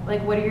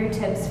 like, what are your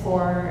tips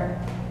for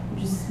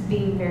just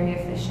being very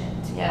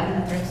efficient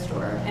in the thrift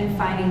store and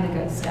finding the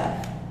good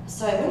stuff?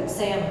 So I wouldn't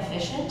say I'm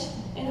efficient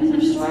in a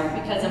thrift store,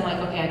 because I'm like,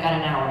 okay, I got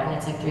an hour, and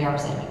it's like 3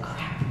 hours in. I'm like,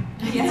 crap,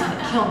 it's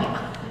gonna kill me.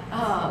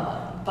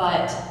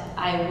 But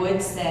I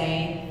would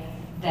say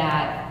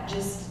that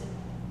just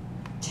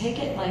take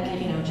it like,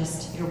 you know,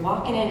 just you're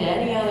walking into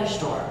any other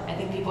store. I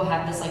think people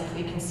have this like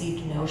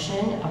preconceived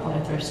notion of what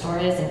a thrift store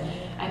is, and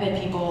I've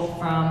had people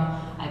from,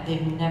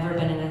 they've never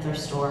been in a thrift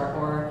store,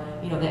 or,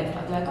 you know, they're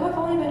like, oh, I've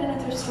only been in a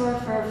thrift store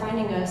for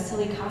finding a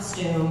silly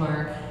costume,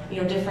 or,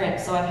 you know, different.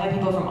 So I've had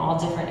people from all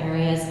different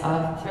areas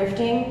of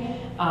thrifting.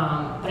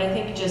 But I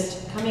think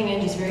just coming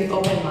in just very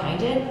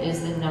open-minded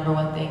is the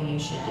 #1 thing you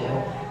should do,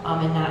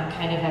 and not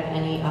kind of have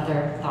any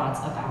other thoughts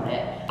about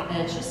it. And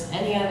it's just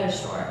any other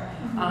store.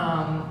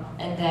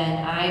 And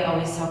then I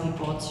always tell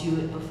people to,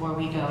 before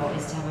we go,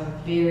 is to have a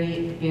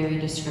very, very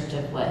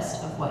descriptive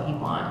list of what you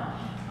want.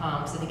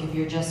 So I think if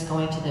you're just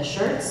going to the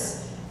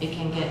shirts, it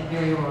can get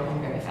very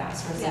overwhelming very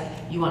fast. For example,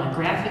 you want a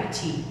graphic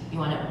tee, you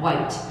want it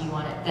white, you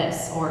want it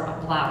this, or a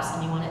blouse,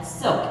 and you want it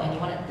silk, and you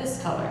want it this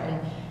color, and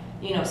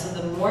you know. So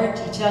the more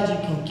detailed you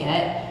can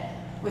get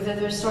with a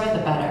thrift store,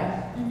 the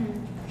better.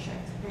 For sure.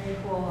 Very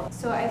cool.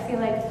 So I feel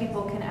like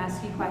people can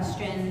ask you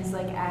questions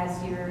like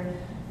as you're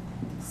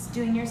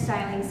doing your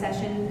styling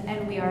session,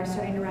 and we are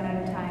starting to run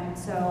out of time.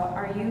 So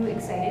are you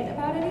excited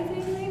about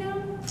anything right now?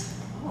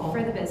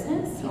 For the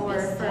business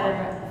or for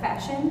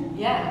fashion?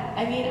 Yeah,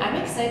 I mean, I'm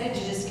excited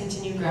to just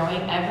continue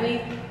growing.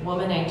 Every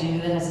woman I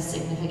do that has a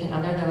significant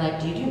other, they're like,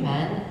 do you do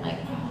men? I'm like,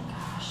 oh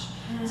gosh.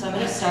 So I'm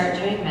gonna start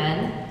doing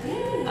men,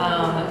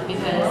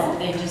 because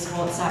they just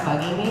won't stop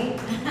bugging me,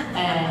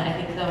 and I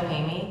think they'll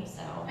pay me,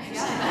 so.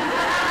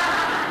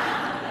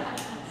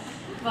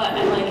 But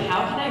I'm like,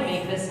 how can I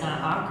make this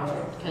not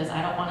awkward? Because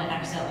I don't want to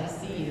accidentally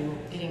see you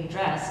getting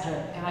dressed,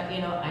 or, God,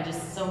 you know,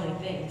 so many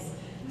things.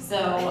 So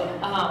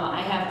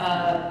I have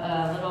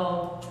a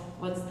little,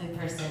 what's the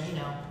person, you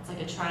know, it's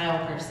like a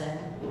trial person.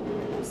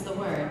 What's the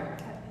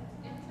word?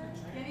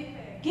 Guinea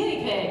pig.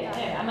 Guinea pig.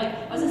 Yeah, I'm like,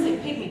 I was gonna say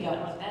pygmy goat.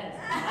 I'm like, that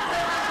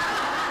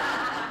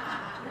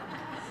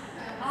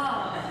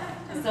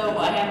is. So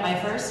I have my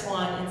first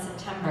one in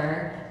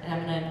September, and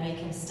I'm gonna make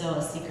him still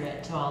a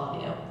secret to all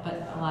of you.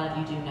 But a lot of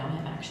you do know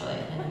him actually,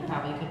 and you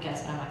probably could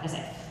guess, but I'm not gonna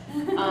say.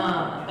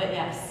 But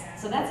yes,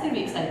 so that's gonna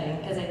be exciting,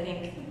 because I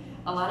think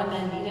a lot of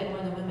men need it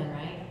more than women,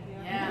 right?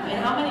 Yeah. I mean,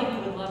 how many of you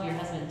would love your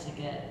husband to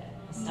get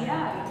stuck?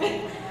 Yeah.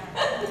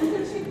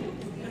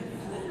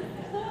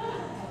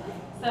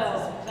 So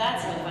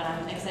that's really fun.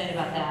 I'm excited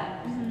about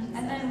that.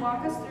 And then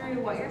walk us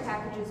through what your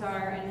packages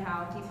are and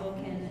how people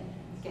can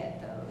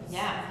get those?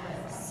 Yeah,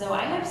 so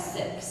I have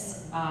 6.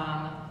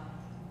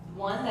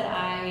 One that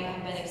I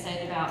have been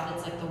excited about,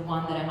 that's like the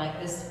one that I'm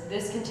like,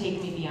 this can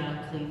take me beyond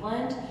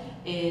Cleveland,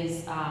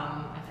 is,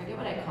 I forget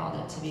what I called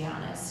it, to be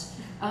honest.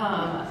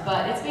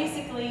 But it's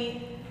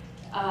basically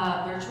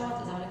virtual,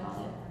 is that what I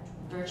called it?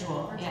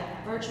 Virtual, yeah,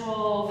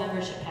 virtual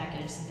membership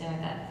package, something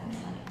like that.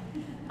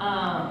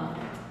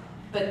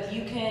 But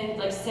you can,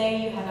 like,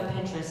 say you have a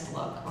Pinterest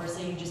look, or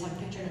say you just have a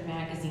picture in a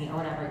magazine or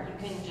whatever, you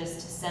can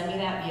just send me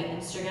that via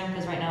Instagram,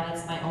 because right now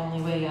that's my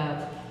only way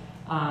of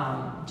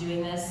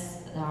doing this.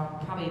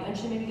 I'll probably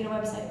eventually maybe get a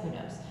website, who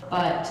knows.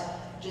 But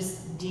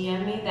just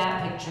DM me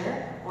that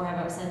picture, or how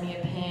about send me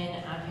a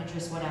pin on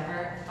Pinterest,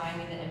 whatever, find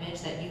me the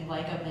image that you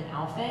like of an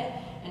outfit,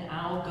 and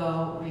I'll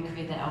go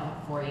recreate that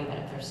outfit for you at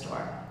a thrift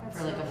store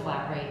for like a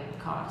flat rate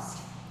cost.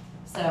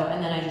 So,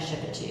 and then I just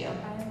ship it to you.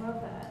 I love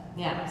that.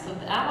 Yeah, so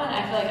that one,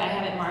 I feel like I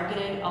haven't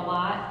marketed a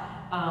lot,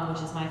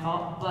 which is my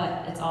fault,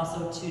 but it's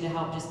also to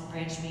help just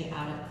branch me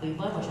out of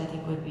Cleveland, which I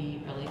think would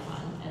be really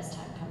fun as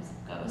time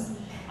goes.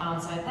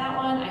 So at that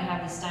one, I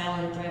have the Style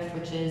and Thrift,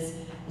 which is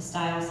the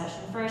style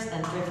session first,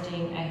 then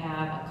thrifting. I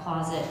have a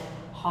closet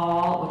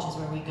haul, which is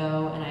where we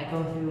go, and I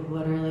go through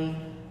literally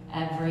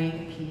every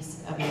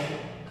piece of your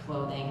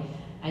clothing.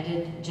 I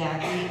did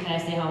Jackie. Can I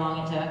say how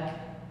long it took?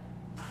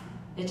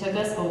 It took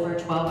us over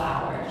 12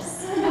 hours.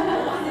 It's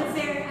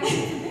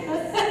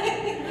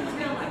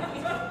real life.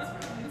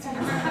 It's a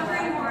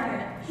recovering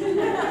hoarder.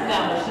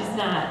 No, she's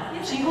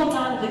not. She holds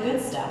on to the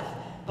good stuff,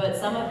 but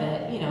some of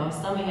it,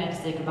 some we had to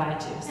say goodbye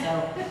to.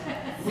 So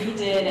we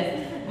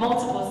did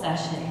multiple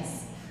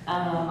sessions,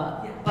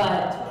 but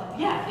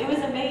yeah, it was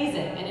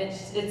amazing. And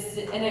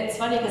it's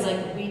funny because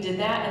like we did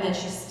that, and then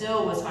she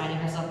still was finding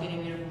herself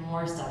getting rid of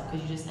more stuff,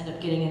 because you just end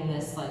up getting in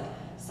this like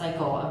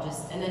cycle of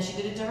just, and then she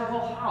did it to her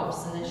whole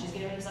house, and then she's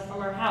getting rid of stuff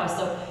from her house.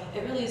 So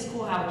it really is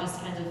cool how it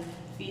just kind of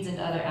feeds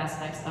into other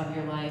aspects of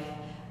your life.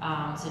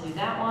 So do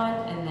that one,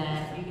 and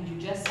then you can do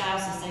just style.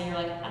 So say you're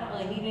like, I don't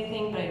really need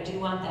anything, but I do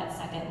want that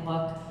second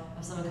look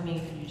of someone coming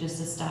in. You can do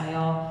just a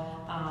style.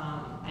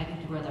 I can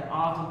do where they're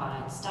all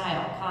combined: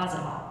 style, closet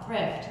haul,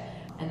 thrift,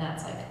 and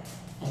that's like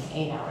an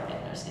 8-hour day.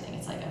 No, just kidding.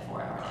 It's like a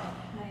 4-hour day.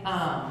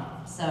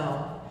 Nice. So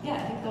yeah,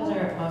 I think those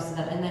are most of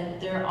them. And then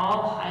they're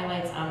all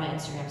highlights on my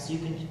Instagram, so you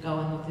can go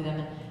and look through them,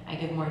 and I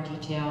give more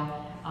detail.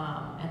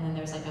 And then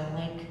there's like a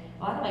link.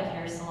 A lot of like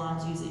hair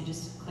salons use it. You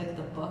just click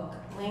the book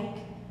link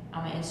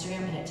on my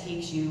Instagram, and it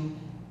takes you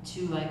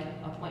to like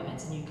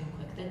appointments, and you can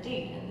click the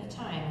date and the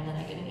time, and then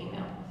I get an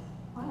email.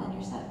 Wow. And then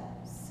you're set.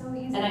 So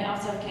easy. And I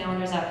also have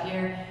calendars out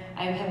here.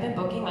 I have been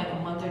booking like a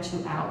month or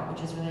 2 out,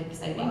 which is really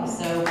exciting. Wow.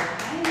 So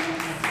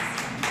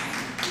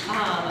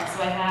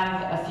I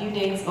have a few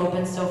dates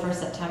open still for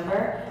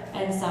September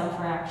and some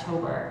for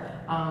October.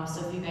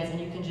 So if you guys, and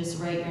you can just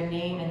write your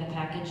name and the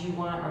package you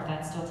want, or if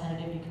that's still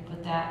tentative, you can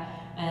put that.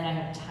 And I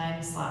have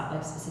time slot,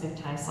 like specific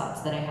time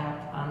slots that I have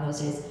on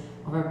those days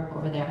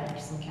over there on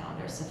some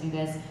calendars. So if you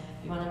guys, if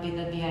you want to be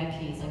the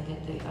VIPs and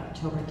get the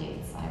October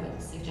dates, I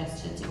would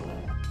suggest to do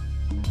it.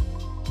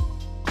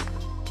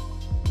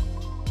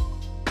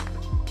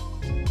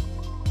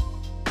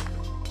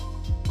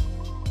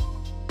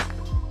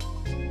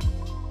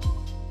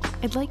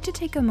 I'd like to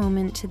take a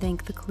moment to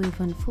thank the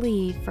Cleveland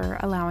Flea for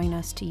allowing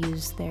us to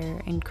use their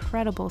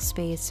incredible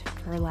space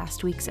for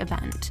last week's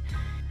event.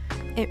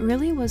 It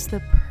really was the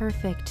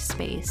perfect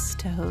space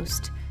to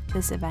host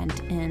this event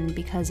in,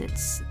 because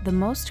it's the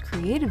most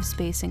creative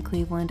space in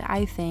Cleveland,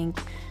 I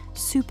think,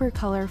 super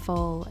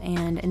colorful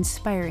and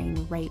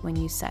inspiring right when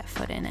you set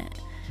foot in it.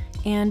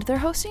 And they're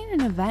hosting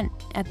an event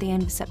at the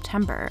end of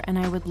September, and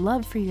I would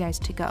love for you guys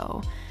to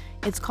go.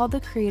 It's called the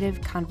Creative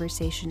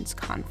Conversations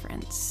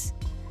Conference.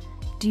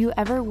 Do you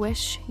ever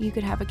wish you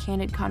could have a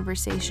candid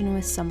conversation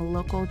with some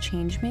local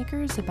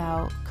changemakers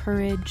about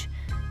courage,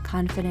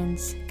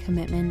 confidence,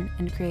 commitment,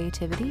 and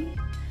creativity?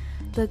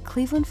 The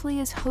Cleveland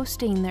Flea is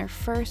hosting their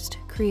first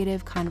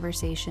Creative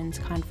Conversations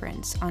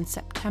Conference on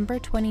September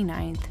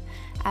 29th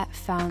at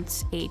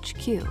Founts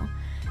HQ.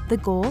 The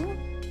goal?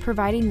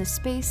 Providing the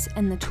space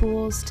and the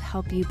tools to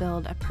help you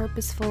build a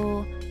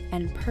purposeful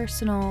and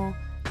personal,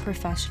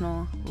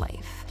 professional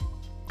life.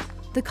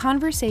 The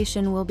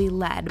conversation will be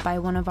led by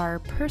one of our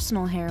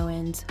personal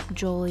heroines,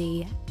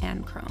 Jolie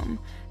Ancrome,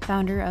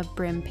 founder of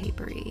Brim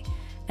Papery,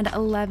 and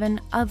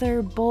 11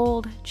 other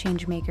bold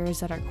changemakers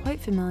that are quite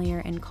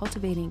familiar in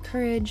cultivating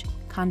courage,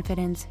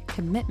 confidence,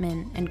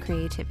 commitment, and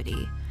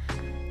creativity.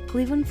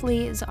 Cleveland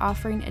Flea is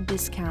offering a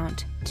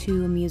discount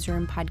to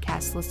Museroom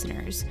podcast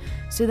listeners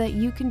so that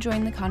you can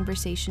join the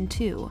conversation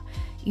too.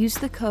 Use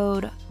the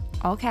code,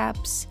 all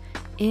caps,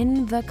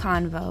 in the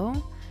convo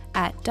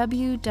at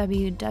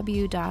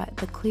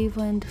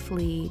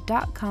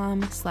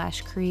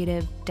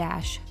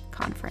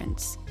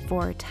www.theclevelandflea.com/creative-conference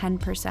for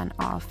 10%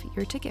 off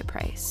your ticket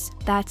price.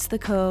 That's the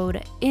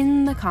code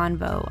in the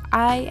convo,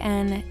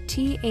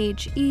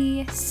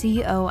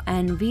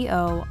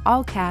 INTHECONVO,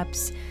 all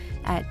caps,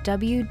 at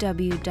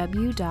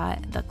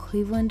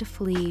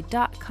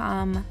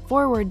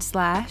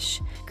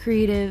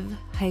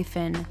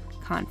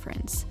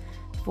www.theclevelandflea.com/creative-conference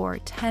for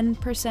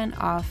 10%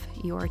 off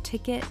your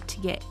ticket to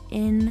get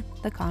in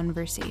the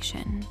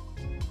conversation.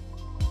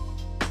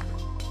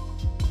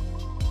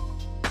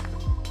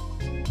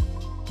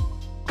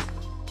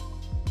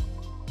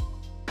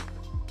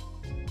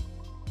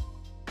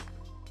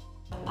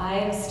 I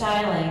am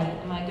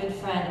styling my good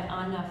friend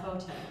Anna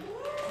Foti.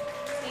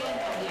 Stand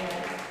up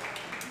here.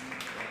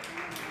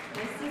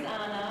 This is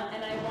Anna,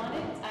 and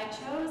I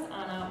chose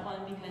Anna,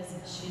 one, because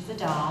she's a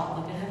doll,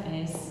 look at her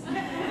face.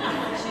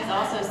 She's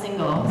also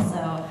single,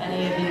 so if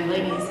any of you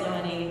ladies know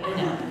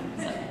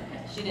so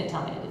she didn't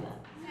tell me to do that.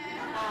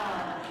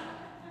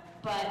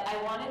 But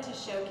I wanted to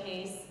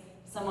showcase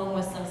someone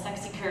with some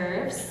sexy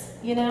curves,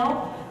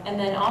 and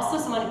then also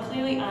someone,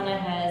 clearly Anna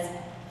has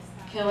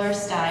killer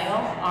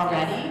style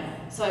already.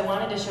 So I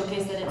wanted to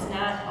showcase that it's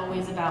not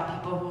always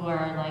about people who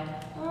are like,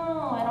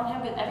 oh, I don't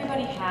have it.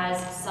 Everybody has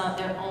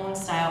their own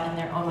style in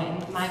their own way.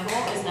 My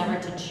goal is never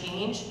to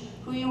change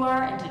who you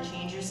are and to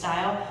change your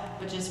style,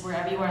 but just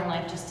wherever you are in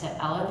life, just to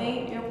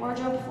elevate your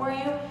wardrobe for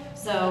you.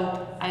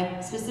 So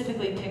I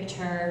specifically picked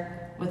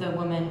her with a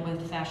woman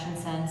with fashion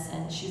sense,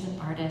 and she's an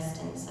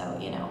artist, and so,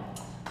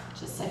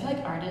 I feel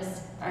like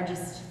artists are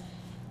just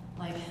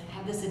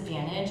have this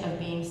advantage of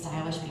being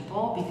stylish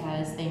people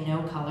because they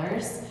know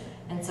colors.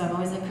 And so I'm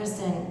always like,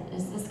 Kristen,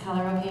 is this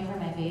color okay for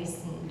my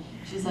face? And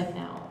she's like,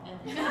 no.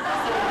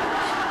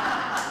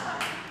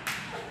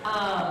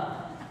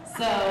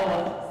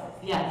 So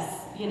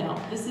yes,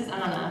 this is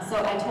Anna.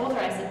 So I told her,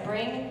 I said,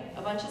 bring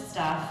a bunch of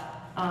stuff.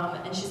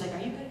 And she's like, are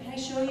you good? Can I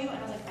show you? And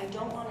I was like, I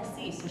don't want to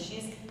see. So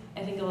she's,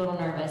 I think, a little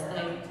nervous that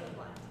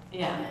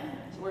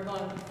so we're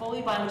going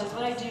fully blind, which is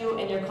what I do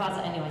in your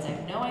closet anyways. I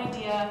have no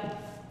idea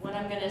what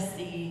I'm gonna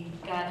see.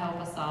 God help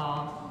us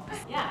all.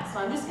 Yeah, so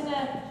I'm just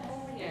gonna,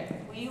 here,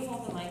 will you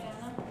hold the mic,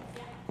 Anna?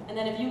 Yeah. And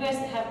then if you guys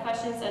have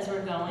questions as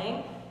we're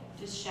going,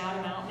 just shout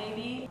them out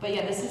maybe. But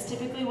yeah, this is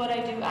typically what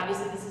I do.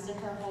 Obviously, this isn't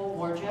her whole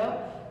wardrobe.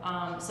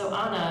 So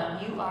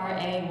Anna, you are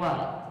a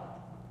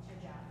what?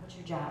 What's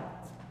your job?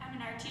 I'm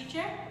an art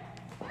teacher.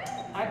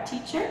 Art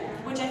teacher?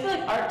 Which I feel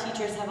like art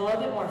teachers have a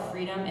little bit more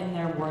freedom in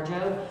their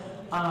wardrobe.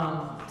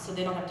 So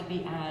they don't have to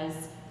be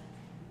as,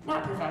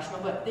 not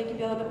professional, but they can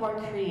be a little bit more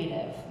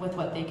creative with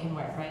what they can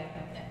wear, right?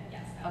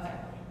 Yes. Okay.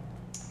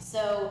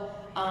 So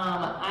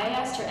I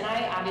asked her, and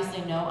I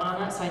obviously know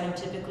Anna, so I know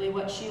typically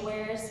what she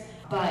wears,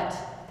 but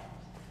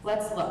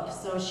let's look.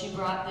 So she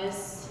brought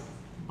this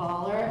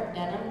baller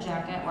denim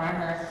jacket, or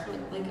her,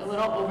 like a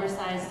little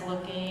oversized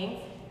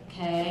looking,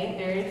 okay,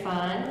 very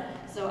fun.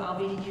 So I'll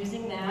be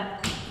using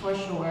that for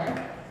sure.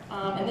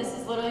 And this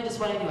is literally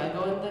just what I do. I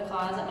go in the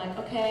closet, I'm like,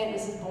 okay,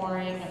 this is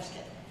boring. I'm just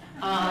kidding.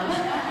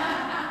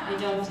 I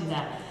don't do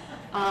that.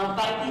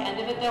 But at the end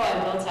of it though,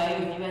 I will tell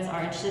you, if you guys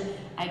are interested,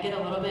 I get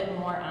a little bit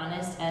more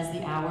honest as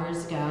the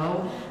hours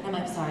go. I'm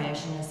like, sorry, I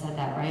shouldn't have said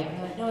that, right? And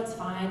they're like, no, it's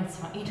fine, it's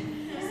fine.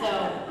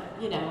 So,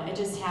 it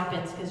just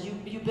happens because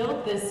you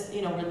build this,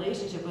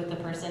 relationship with the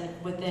person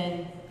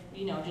within,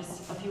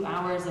 just a few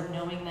hours of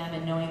knowing them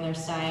and knowing their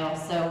style.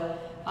 So,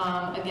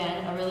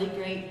 again, a really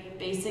great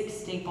basic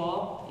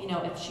staple.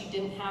 If she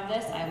didn't have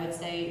this, I would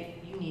say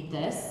you need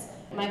this.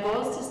 My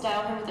goal is to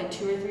style her with like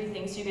 2 or 3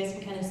 things so you guys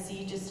can kind of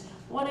see just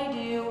what I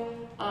do.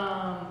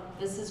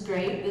 This is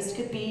great. This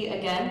could be,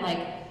 again,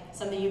 like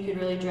something you could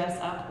really dress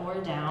up or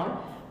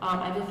down.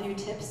 I have a few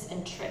tips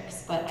and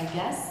tricks, but I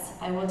guess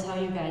I will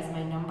tell you guys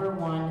my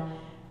 #1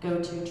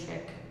 go-to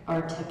trick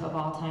or tip of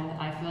all time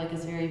that I feel like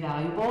is very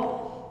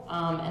valuable.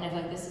 And I feel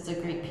like this is a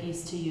great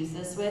piece to use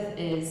this with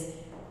is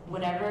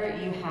whatever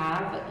you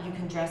have, you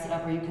can dress it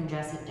up or you can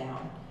dress it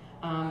down.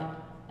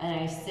 And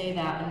I say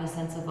that in the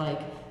sense of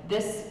like,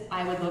 this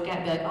I would look at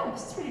and be like, oh,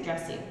 this is pretty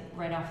dressy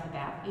right off the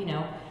bat,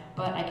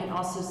 But I can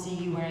also see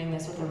you wearing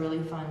this with a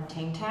really fun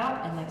tank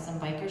top and like some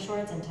biker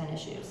shorts and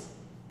tennis shoes,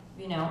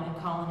 and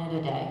calling it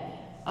a day.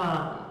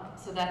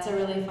 So that's a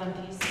really fun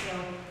piece. So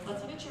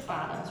let's look at your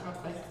bottoms real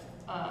quick.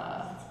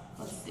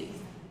 Let's see.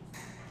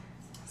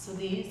 So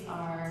these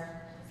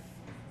are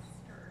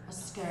a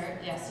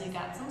skirt. Yeah, so you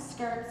got some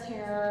skirts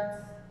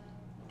here.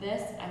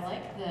 This, I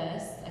like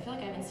this. I feel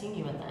like I haven't seen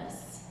you in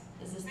this.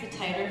 Is this the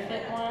tighter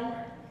fit one?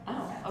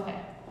 Oh, okay.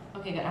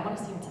 Okay, good. I want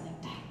to see you in something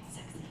tight,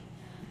 sexy.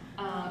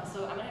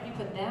 So I'm going to have you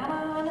put that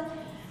on.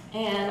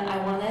 And I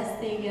want to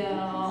see you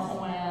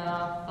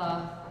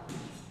with...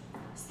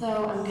 So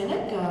I'm going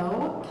to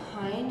go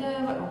kind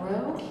of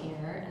rogue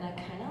here. And I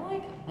kind of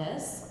like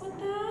this with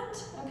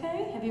that.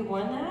 Okay? Have you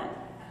worn that?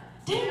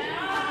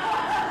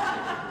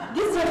 Dang!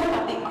 This is what I'm talking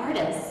about, the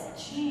artist.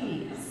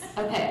 Jeez.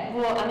 Okay,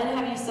 well, I'm going to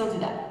have you still do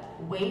that.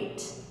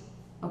 Wait.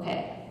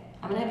 Okay.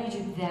 I'm going to have you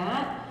do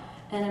that.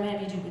 And I'm going to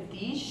have you do with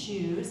these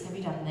shoes. Have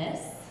you done this?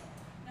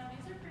 No,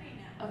 these are pretty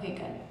now. Okay,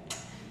 good.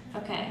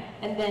 Okay.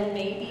 And then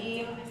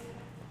maybe,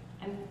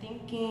 I'm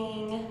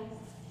thinking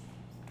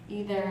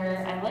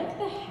either, I like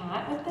the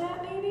hat with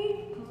that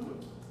maybe.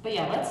 But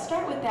yeah, let's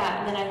start with that.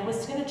 And then I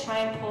was going to try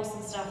and pull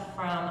some stuff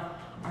from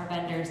our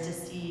vendors to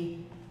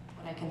see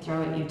what I can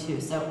throw at you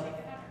too. So,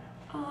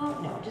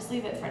 no, just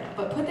leave it for now.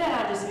 But put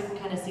that on just so we can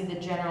kind of see the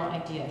general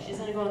idea. She's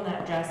going to go in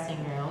that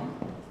dressing room.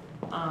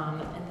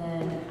 And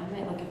then I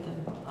might look at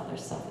the other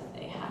other stuff that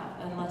they have,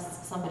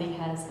 unless somebody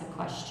has a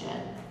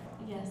question.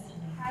 Yes,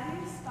 honey. How do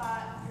you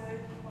spot good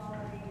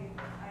quality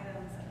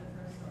items at the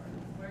thrift store?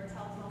 Where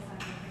telltale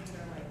signs of things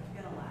are like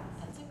gonna last?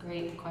 That's a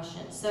great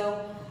question. So,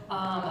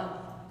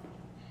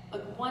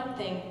 one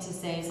thing to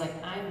say is like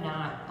I'm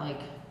not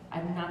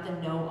the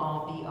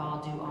know-all, be-all,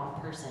 do-all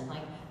person.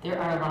 Like there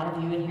are a lot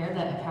of you in here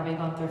that have probably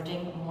gone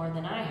thrifting more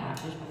than I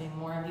have. There's probably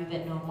more of you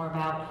that know more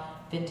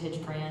about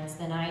vintage brands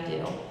than I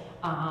do.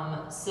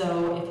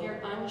 So if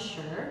you're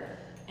unsure,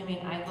 I mean,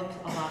 I look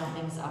a lot of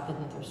things up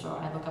in the thrift store.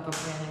 I look up a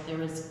brand, like there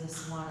was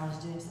this one, I was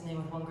doing something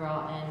with one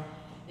girl and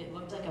it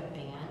looked like a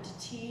band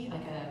tee,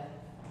 like a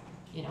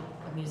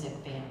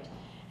music band.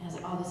 And I was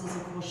like, oh, this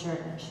is a cool shirt.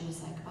 And she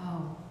was like,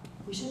 oh,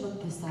 we should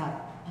look this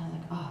up. And I was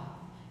like, oh,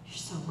 you're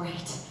so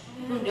right.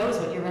 Who knows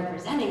what you're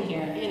representing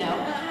here,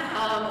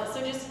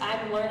 So just,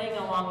 I'm learning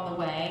along the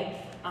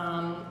way.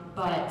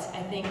 But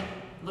I think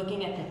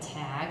looking at the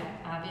tag,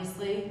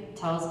 obviously,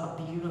 tells a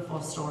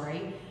beautiful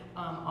story.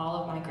 All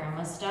of my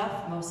grandma's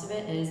stuff, most of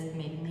it is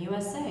made in the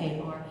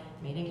USA or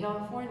made in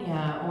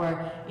California,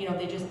 or,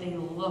 they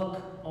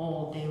look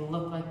old. They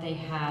look like they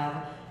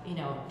have,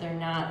 they're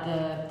not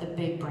the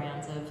big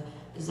brands of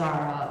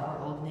Zara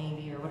or Old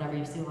Navy or whatever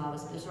you see a lot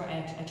of this.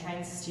 I try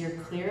and steer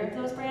clear of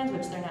those brands,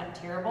 which they're not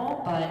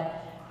terrible,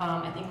 but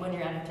I think when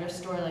you're at a thrift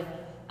store, like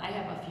I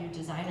have a few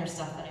designer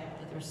stuff that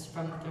there's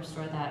from the thrift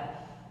store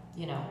that,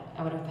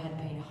 I would have had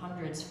paid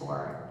hundreds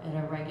for at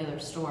a regular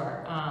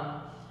store.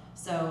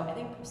 So I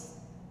think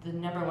the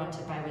number one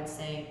tip I would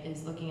say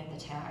is looking at the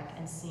tag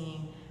and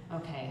seeing,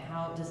 okay,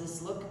 how does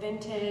this look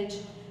vintage?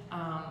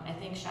 I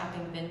think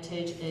shopping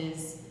vintage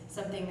is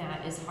something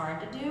that is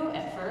hard to do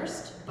at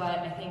first, but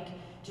I think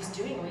just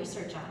doing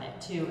research on it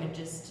too, and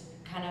just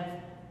kind of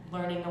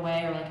learning the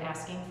way, or like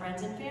asking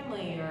friends and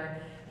family, or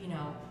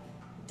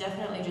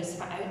definitely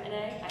just.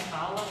 I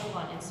follow a lot of people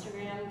on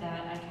Instagram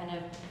that I kind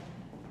of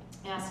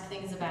ask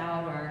things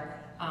about, or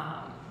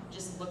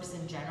just looks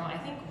in general. I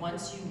think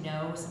once you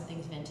know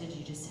something's vintage,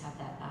 you just have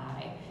that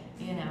eye,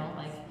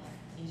 like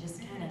you just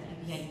kind of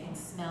you can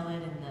smell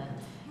it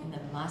in the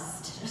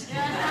must.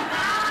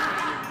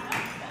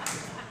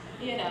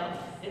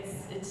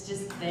 It's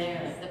just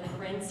there. The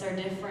prints are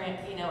different.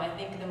 I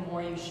think the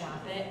more you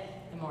shop it,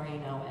 the more you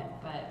know it.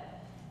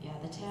 But yeah,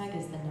 the tag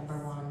is the number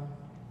one.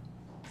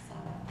 So.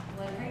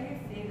 What are your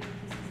favorite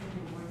pieces of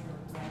your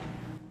wardrobe right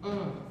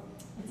now?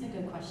 That's a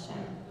good question.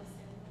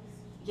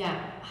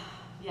 Yeah.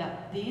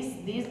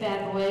 These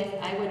bad boys,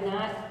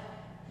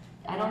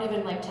 I don't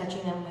even like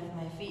touching them with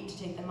my feet to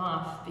take them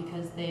off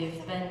because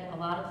they've been a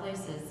lot of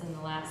places in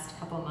the last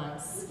couple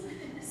months.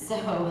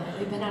 So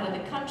they've been out of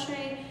the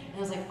country, and I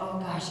was like, oh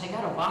gosh, I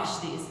gotta wash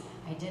these.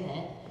 I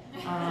didn't.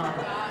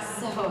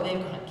 So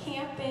they've gone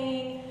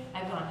camping,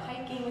 I've gone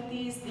hiking with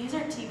these. These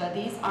are Teva.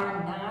 These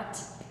are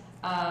not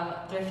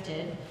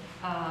thrifted,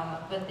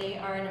 but they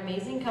are an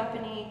amazing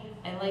company.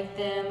 I like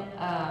them.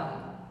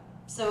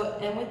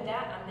 And with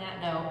that, on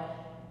that note,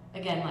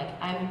 again, like,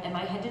 am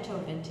I head to toe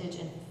vintage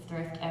and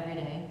thrift every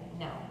day?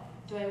 No.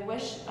 Do I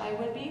wish I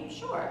would be?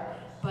 Sure.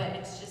 But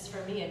it's just,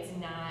 for me, it's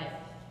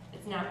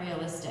not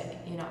realistic.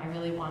 I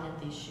really wanted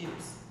these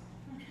shoes.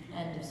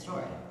 End of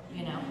story,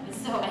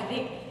 So I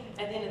think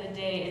at the end of the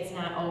day, it's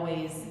not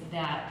always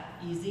that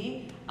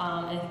easy.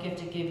 I think you have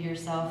to give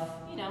yourself,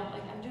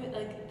 like I'm doing,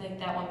 like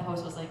that one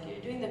post was like, you're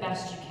doing the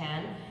best you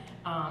can.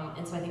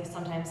 And so I think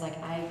sometimes, like,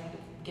 I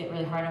get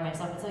really hard on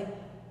myself. It's like,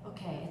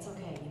 okay, it's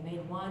okay. You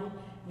made one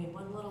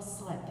little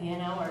slip,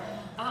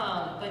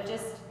 but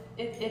just,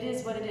 it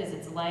is what it is.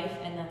 It's life,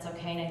 and that's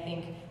okay. And I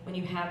think when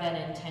you have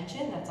that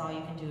intention, that's all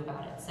you can do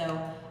about it. So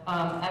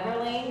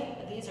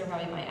Everlane, these are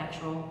probably my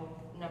actual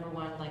number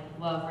one, like,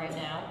 love right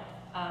now.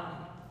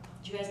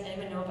 Do you guys,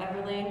 anyone know of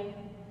Everlane?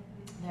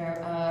 They're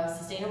a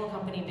sustainable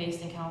company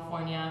based in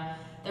California.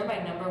 They're my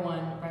number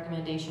one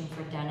recommendation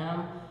for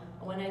denim.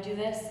 When I do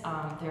this,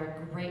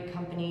 they're a great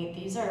company.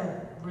 These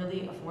are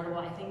really affordable,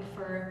 I think,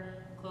 for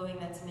clothing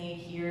that's made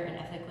here and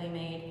ethically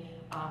made.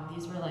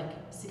 These were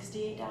like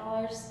 $68,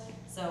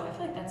 so I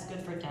feel like that's good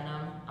for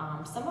denim.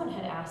 Someone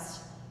had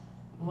asked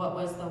what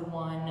was the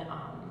one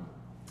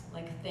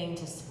thing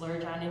to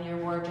splurge on in your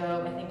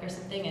wardrobe, I think, or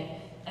something, and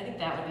I think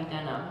that would be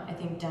denim. I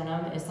think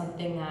denim is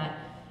something that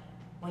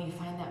when you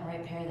find that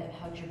right pair that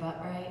hugs your butt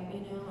right,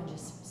 and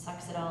just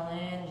sucks it all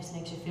in, just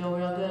makes you feel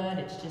real good,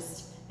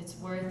 it's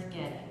worth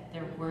getting.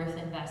 They're worth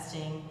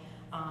investing.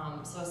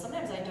 So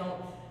sometimes I don't,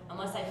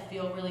 unless I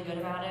feel really good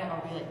about it,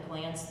 or we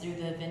glance through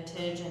the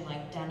vintage and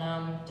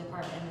denim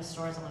department in the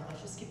stores, I'm like,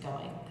 let's just keep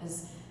going,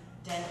 because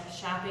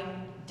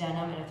shopping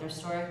denim in a thrift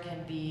store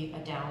can be a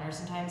downer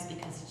sometimes,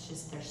 because it's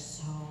just, there's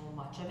so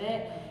much of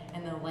it,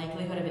 and the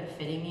likelihood of it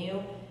fitting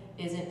you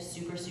isn't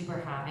super, super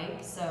high.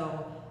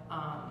 So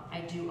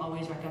I do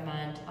always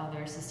recommend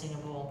other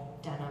sustainable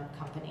denim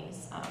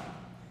companies,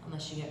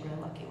 unless you get real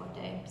lucky one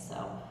day.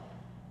 So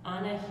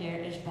Anna here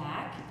is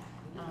back.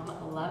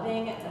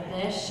 Loving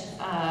this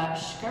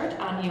skirt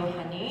on you,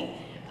 honey.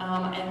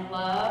 I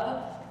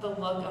love the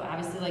look of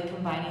obviously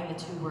combining the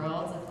two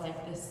worlds of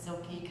this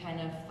silky kind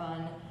of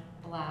fun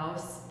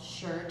blouse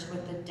shirt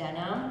with the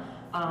denim.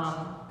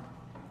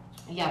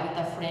 Yeah, with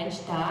the French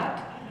tuck.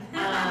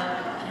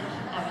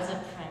 I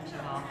wasn't French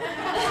at all.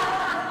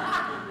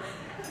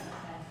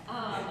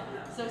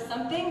 So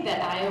something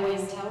that I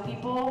always tell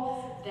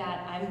people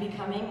that I'm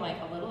becoming like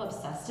a little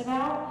obsessed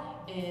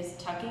about is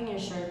tucking your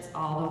shirts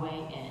all the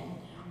way in.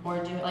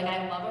 Or like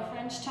I love a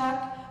French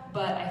tuck,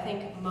 but I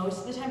think most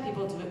of the time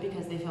people do it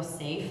because they feel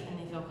safe and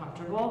they feel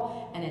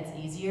comfortable and it's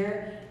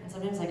easier. And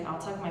sometimes like I'll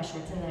tuck my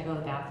shirts in and I go to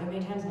the bathroom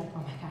many times and I'm like,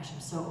 oh my gosh,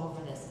 I'm so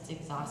over this, it's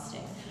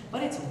exhausting.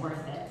 But it's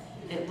worth it.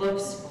 It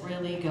looks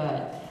really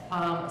good.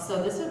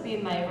 So this would be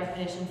my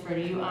recommendation for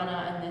you,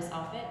 Anna, in this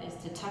outfit is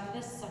to tuck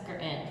this sucker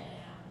in.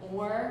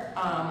 Or,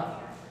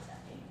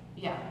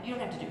 yeah, you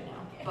don't have to do it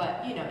now.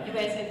 But, you know, you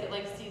guys get to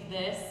like see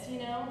this, you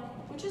know,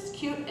 which is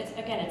cute. It's,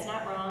 again, it's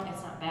not wrong,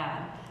 it's not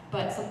bad.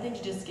 But something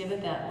to just give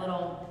it that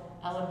little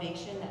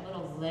elevation, that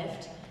little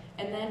lift.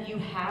 And then you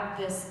have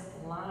this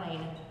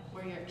line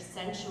where you're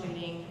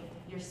accentuating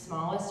your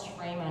smallest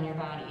frame on your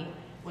body,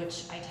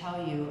 which I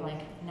tell you,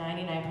 like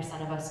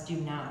 99% of us do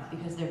not,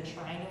 because they're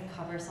trying to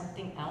cover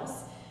something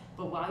else.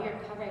 But while you're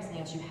covering something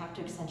else, you have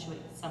to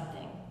accentuate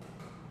something,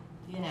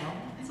 you know?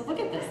 So look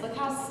at this, look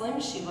how slim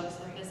she looks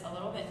with this a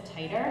little bit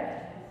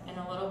tighter and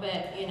a little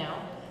bit, you know?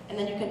 And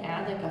then you can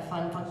add like a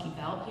fun, funky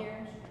belt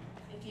here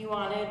if you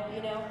wanted,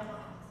 you know?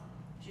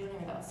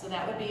 So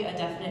that would be a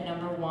definite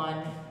number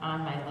one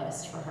on my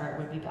list for her,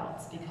 would be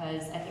belts,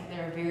 because I think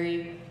they're a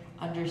very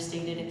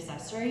understated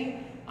accessory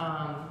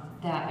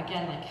that,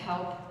 again, like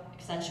help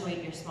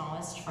accentuate your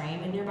smallest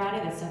frame in your body.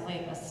 That's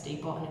definitely a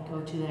staple and a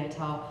go-to that I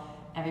tell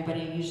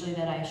everybody usually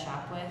that I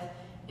shop with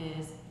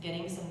is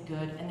getting some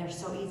good, and they're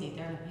so easy.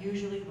 They're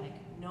usually like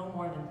no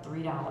more than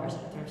 $3 at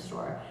a thrift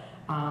store.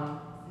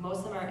 Most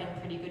of them are in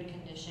pretty good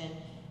condition.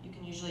 You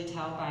can usually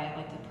tell by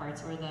like the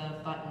parts where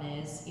the button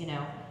is, you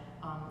know,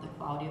 the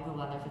quality of the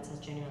leather, if it says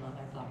genuine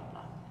leather, blah,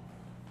 blah,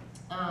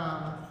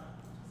 blah.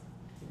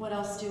 What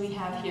else do we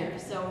have here?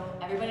 So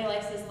everybody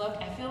likes this look.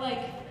 I feel like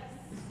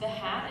the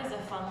hat is a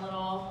fun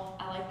little,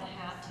 I like the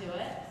hat to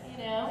it, you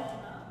know?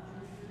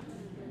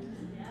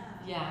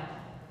 Yeah,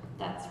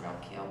 that's real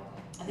cute.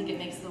 I think it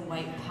makes the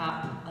white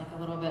pop like a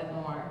little bit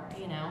more,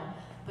 you know?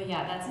 But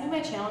yeah, that's gonna be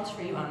my challenge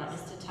for you, Anna,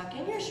 is to tuck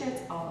in your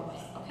shirts all the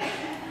way, okay?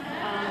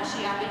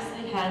 She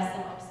obviously has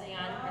some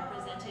Océane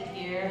represented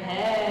here.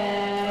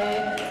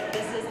 Hey!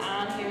 This is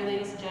on here,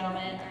 ladies and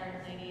gentlemen,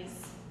 or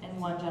ladies and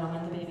one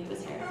gentleman, the baby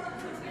was here.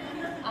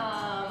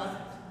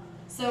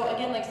 So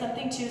again, like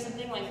something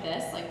like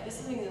this is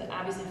something that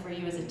obviously for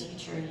you as a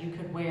teacher, you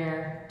could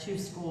wear to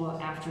school,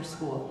 after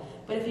school.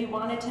 But if you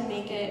wanted to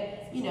make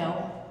it, you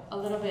know, a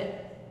little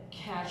bit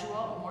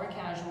casual, more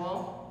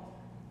casual,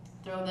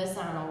 throw this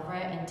on over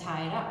it and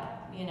tie it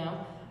up, you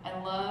know. I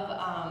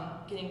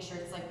love getting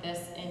shirts like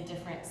this in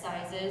different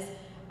sizes.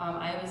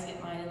 I always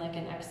get mine in like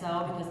an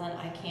XL because then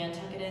I can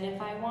tuck it in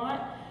if I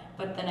want,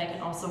 but then I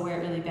can also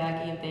wear it really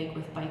baggy and big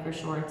with biker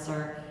shorts,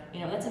 or, you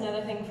know, that's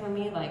another thing for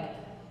me, like,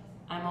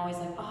 I'm always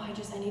like, oh,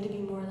 I need to be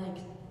more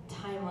like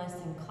timeless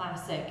and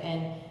classic,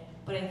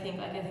 but I think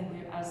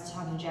I was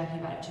talking to Jackie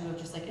about it too, of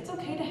just like, it's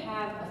okay to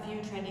have a few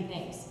trendy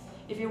things.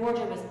 If your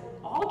wardrobe is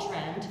all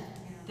trend,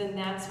 then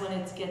that's when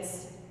it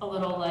gets a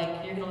little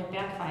like, you're gonna look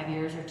back 5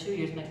 years or 2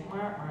 years and be like,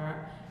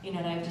 you know,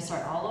 and I have to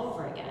start all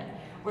over again.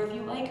 Or if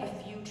you like a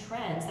few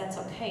trends, that's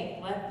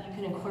okay. You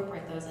can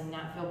incorporate those and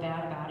not feel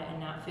bad about it and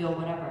not feel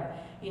whatever.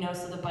 You know,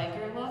 so the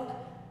biker look,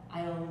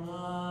 I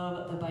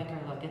love the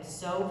biker look. It's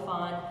so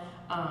fun.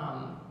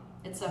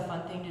 It's a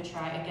fun thing to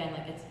try. Again,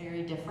 like it's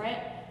very different.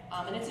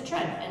 And it's a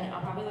trend. And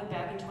I'll probably look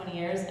back in 20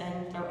 years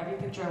and throw every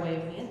picture away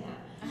of me in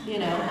that, you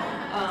know?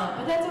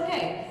 But that's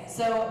okay.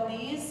 So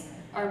these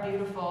are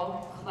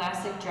beautiful,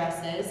 classic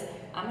dresses.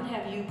 I'm gonna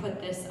have you put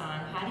this on.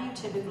 How do you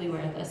typically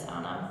wear this,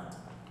 Anna?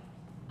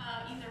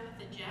 Either with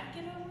the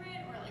jacket over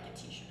it or like a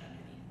t-shirt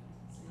underneath.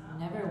 You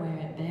never wear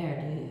it bare,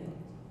 do you?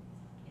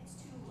 It's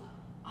too low.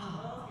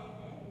 Oh,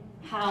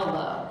 how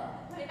low?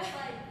 It's like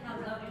how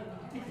low you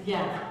want.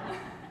 Yeah.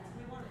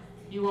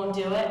 You won't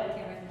do it?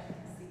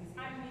 I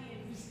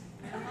mean,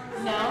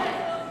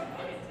 No?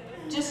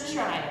 Just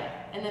try it.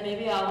 And then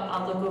maybe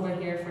I'll look over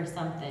here for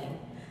something.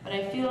 But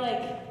I feel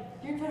like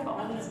you're in front of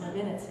all these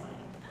women, it's fine.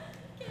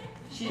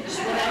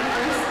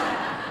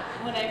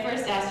 When I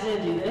first asked her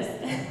to do this,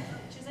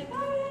 she was like,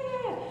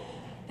 oh yeah.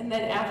 And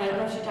then after, I don't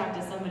know if she talked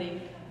to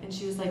somebody, and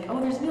she was like, oh,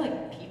 there's gonna be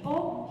like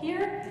people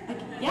here? Like,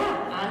 yeah,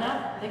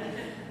 Anna, like,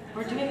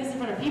 we're doing this in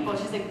front of people.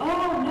 She's like,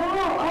 oh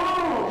no,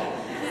 oh.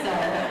 So,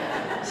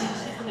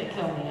 she's gonna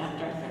kill me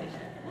after, I'm pretty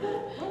sure.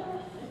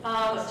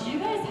 Do you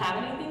guys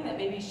have anything that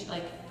maybe,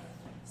 like,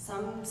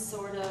 some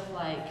sort of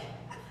like,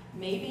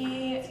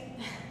 maybe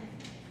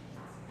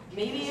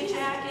a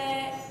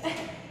jacket?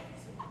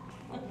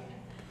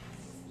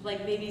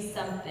 Like maybe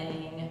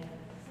something.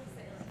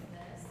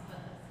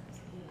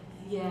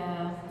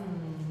 Yeah,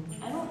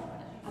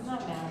 I'm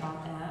not mad about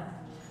that.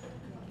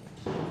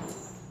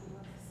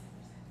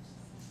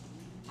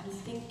 I'm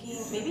thinking,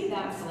 maybe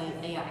that's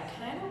lately, I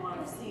kind of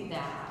want to see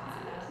that.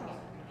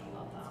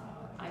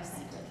 I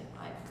secretly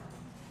like,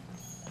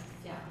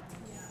 yeah.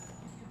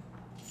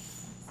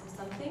 So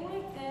something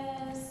like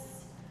this.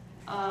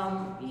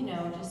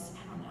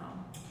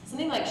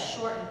 Something like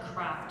short and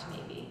cropped,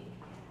 maybe.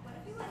 What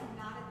if you like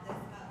knotted this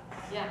up?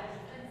 Yeah.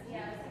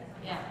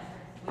 Yeah,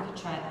 we could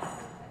try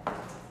that.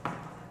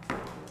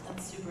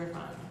 That's super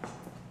fun.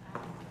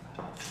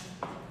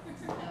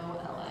 No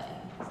LA.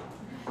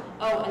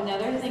 Oh,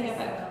 another thing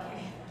about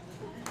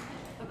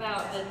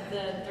the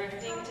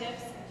thrifting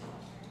tips.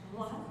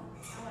 What?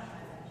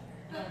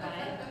 Wanna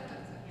buy it?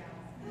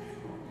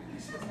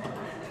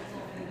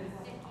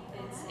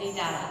 It's a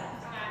data.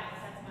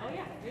 Oh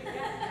yeah,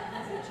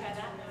 try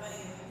that.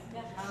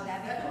 Yeah. Oh,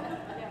 that'd be cool.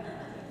 Yeah.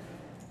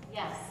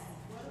 Yes.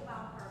 What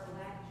about her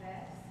black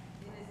dress?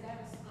 And is that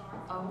a scarf?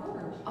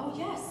 Oh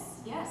yes,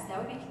 that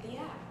would be,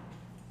 yeah.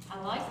 I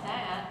like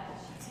that.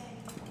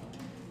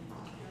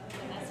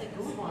 Yeah, that's a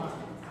good one.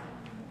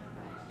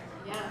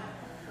 Yeah.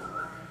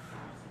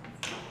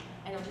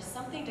 I know, just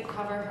something to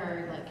cover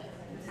her, like,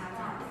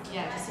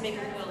 yeah, just to make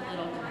her feel a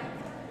little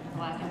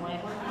black and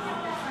white.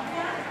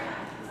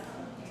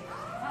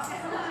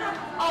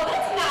 Oh,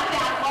 that's not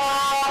that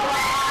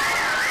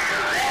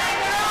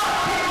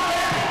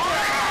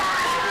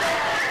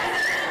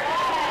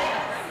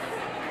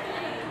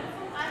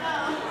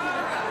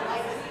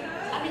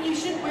I mean, you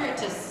should wear it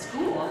to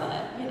school,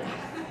 but, you know.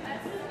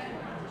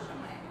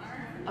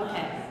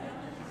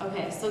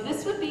 Okay, so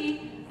this would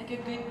be like a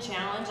good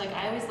challenge. Like,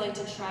 I always like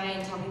to try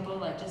and tell people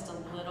like just a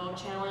little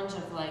challenge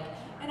of like,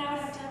 and I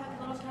would have to have a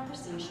little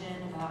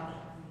conversation about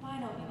why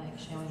don't you like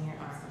showing your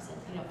arms and,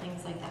 you know,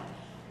 things like that.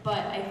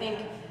 But I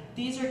think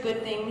these are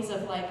good things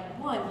of like,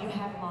 one, you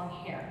have long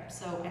hair,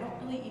 so I don't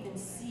really even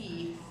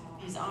see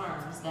these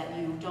arms that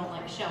you don't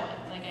like showing.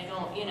 Like, I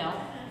don't, you know,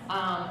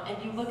 and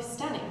you look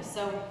stunning.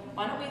 So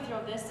why don't we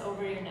throw this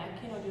over your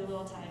neck, you know, do a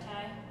little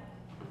tie-tie.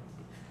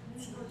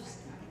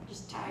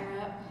 Just tie her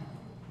up.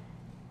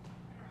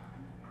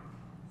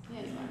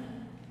 Yeah, you are.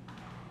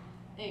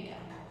 There you go.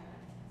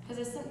 Because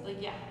it's simply,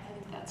 yeah, I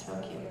think that's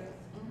real cute.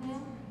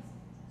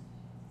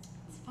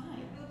 It's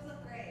fine. Boobs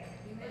look great.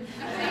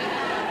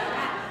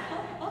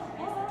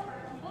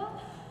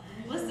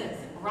 Listen,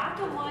 rock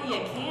them while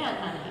you can,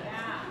 honey.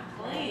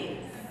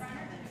 Please.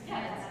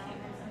 Yeah, it's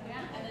cute.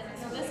 And then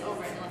throw this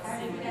over it and let's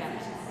see what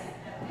happens.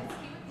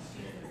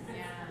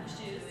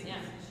 Shoes,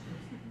 yeah.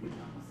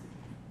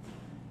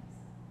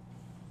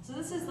 So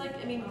this is like,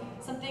 I mean,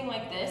 something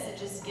like this, it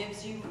just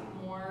gives you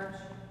more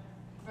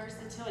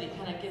versatility.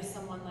 Kind of gives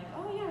someone like,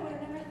 oh yeah, I would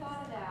have never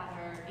thought of that,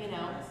 or, you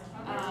know.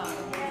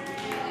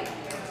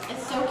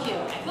 It's so cute.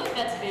 I feel like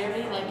that's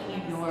very like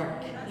New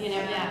York, you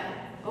know, yeah.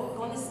 Oh,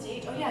 go on the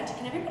stage. Oh yeah,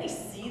 can everybody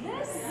see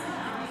this?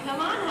 Come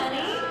on,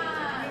 honey.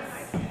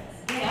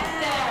 Get up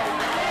there.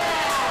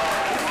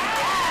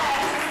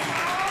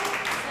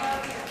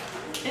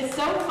 Yes. It's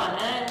so fun,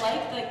 and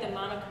I like the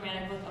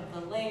monochromatic look of the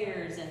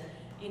layers, and,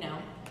 you know,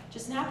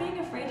 just not being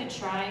afraid to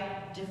try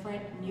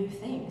different new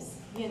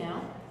things, you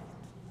know?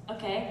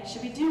 Okay,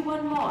 should we do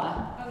one more?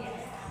 Oh,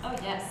 yes. Oh,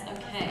 yes,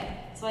 okay.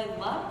 So I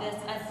love this.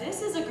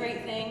 This is a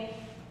great thing,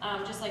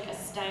 just like a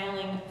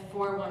styling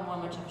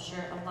 411, which I'm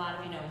sure a lot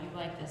of you know. You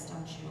like this,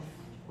 don't you,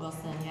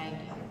 Wilson? Yeah, you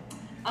do.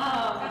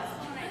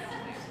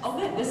 Oh,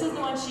 good. This is the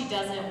one she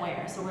doesn't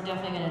wear, so we're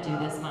definitely going to do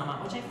this, Mama,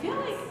 which I feel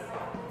like,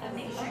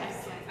 okay.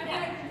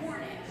 Yeah.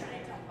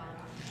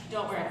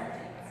 Don't wear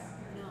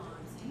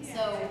it.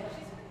 So,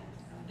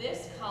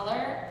 this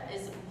color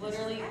is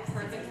literally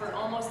perfect for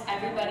almost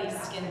everybody's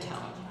skin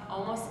tone.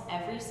 Almost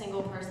every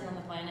single person on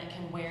the planet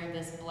can wear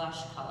this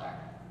blush color.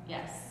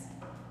 Yes,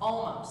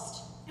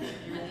 almost.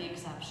 You're the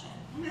exception.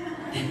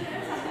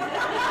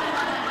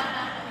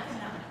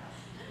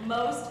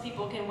 Most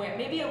people can wear,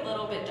 maybe a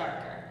little bit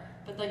darker,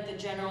 but like the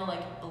general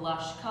like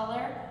blush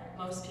color,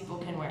 most people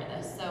can wear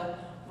this. So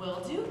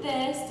we'll do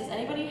this. Does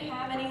anybody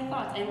have any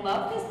thoughts? I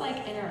love this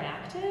like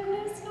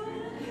interactiveness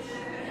going on.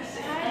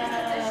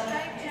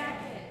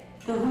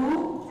 The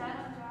who?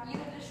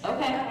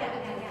 Okay.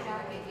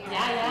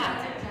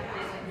 Yeah.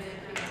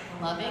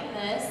 Loving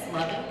this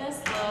look.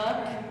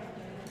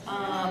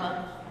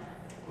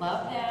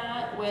 Love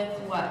that. With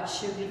what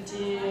should we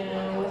do?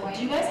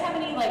 Do you guys have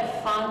any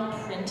like fun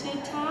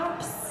printed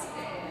tops?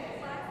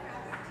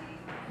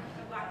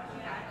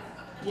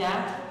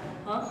 Yeah?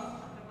 Huh?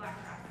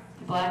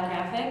 The black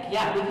graphic?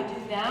 Yeah, we could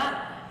do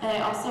that. And I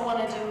also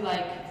want to do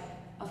like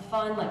a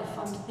fun,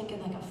 I'm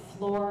thinking like a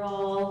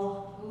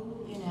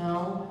floral, you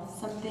know,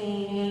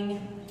 something,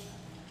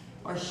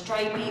 or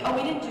stripey. Oh,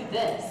 we didn't do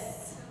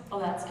this. Oh,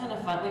 that's kind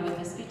of fun. Wait, would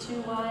this be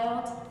too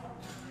wild?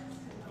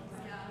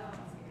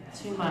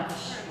 Too much.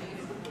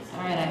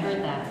 All right, I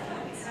heard that.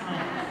 It's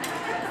fine.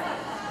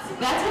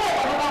 That's what I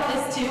love about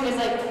this too, is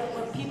like,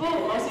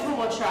 most people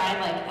will try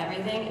like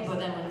everything, but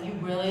then when you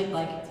really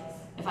like,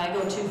 if I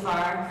go too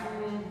far,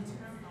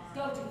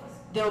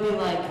 they'll be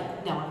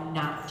like, no, I'm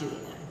not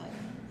doing that. Like,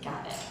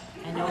 got it.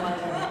 I know my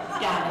limit.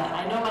 Got it.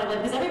 I know my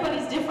limit. Because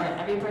everybody's different.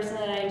 Every person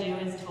that I do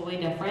is totally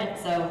different.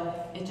 So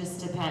it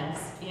just depends,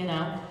 you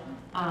know.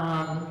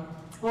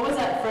 What was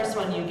that first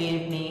one you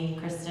gave me,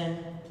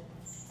 Kristen?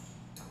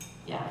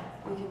 Yeah,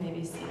 we can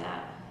maybe see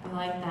that. You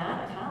like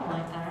that? I kind of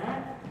like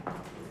that.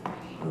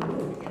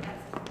 Ooh.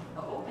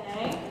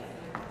 Okay.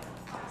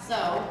 So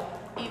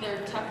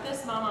either tuck this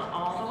this mama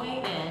all the way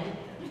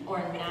in or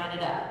knot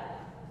it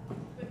up.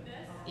 With this?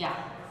 Yeah.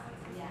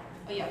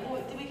 Oh yeah,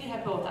 well, we can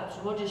have both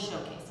options. We'll just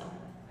showcase them.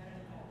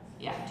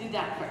 Yeah, do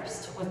that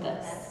first with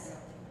this.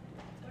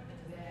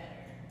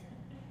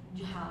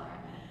 You holler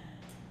at me.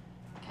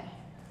 Okay.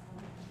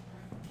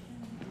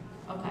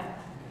 Okay.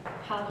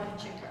 Holler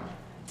at your girl.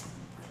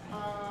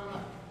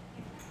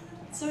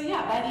 So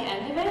yeah, by the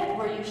end of it,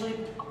 we're usually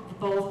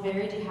both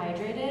very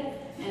dehydrated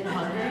and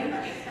hungry.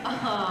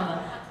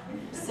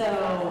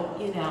 So,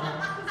 you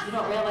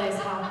don't realize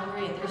how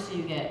hungry and thirsty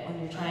you get when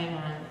you're trying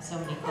on so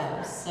many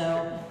clothes.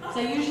 So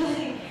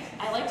usually,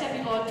 I like to have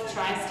people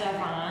try stuff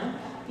on,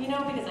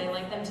 because I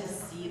like them to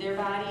see their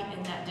body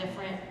in that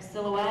different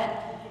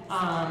silhouette,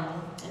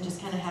 and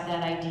just kind of have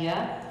that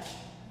idea.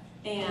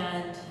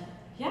 And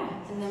yeah,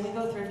 and then we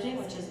go thrifting,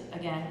 which is,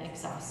 again,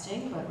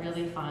 exhausting, but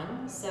really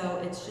fun.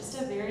 So it's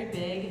just a very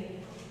big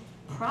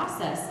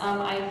process.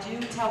 I do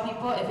tell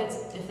people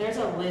if there's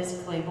a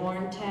Liz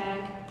Claiborne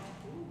tag,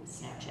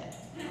 snatch it.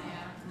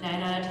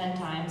 9 out of 10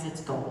 times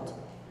it's gold,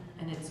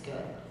 and it's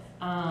good.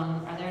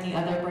 Are there any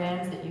other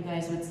brands that you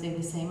guys would say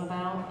the same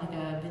about, like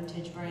a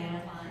vintage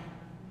brand?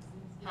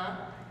 Huh?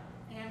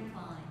 Anne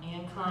Klein.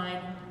 Anne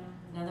Klein,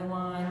 another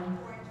one.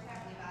 Orange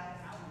Tab,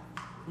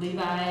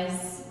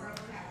 Levi's. Orange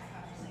Tab,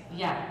 especially.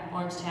 Yeah,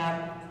 orange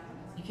tab.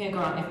 You can't go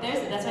wrong.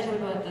 That's why I tell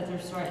people at the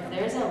thrift store, if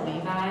there's a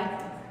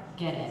Levi,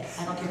 get it.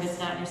 I don't care if it's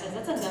not in your size.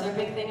 That's another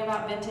big thing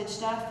about vintage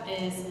stuff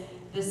is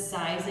the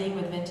sizing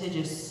with vintage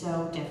is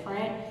so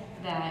different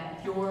that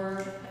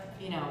your,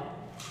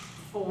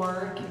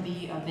 4 can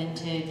be a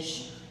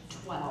vintage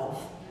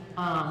 12.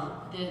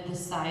 The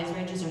size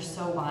ranges are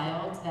so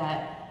wild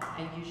that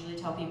I usually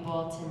tell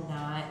people to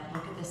not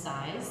look at the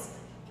size.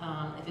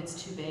 If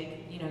it's too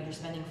big, you're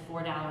spending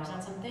 $4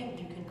 on something,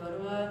 you can go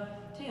to a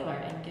tailor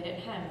and get it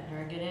hemmed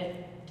or get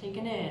it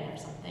taken in or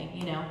something,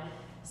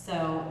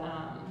 So,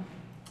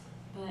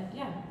 but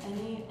yeah,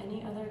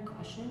 any other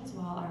questions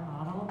while our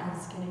model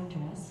is getting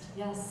dressed?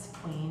 Yes,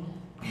 Queen.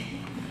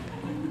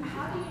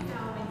 How do you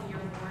know when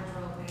your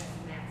wardrobe is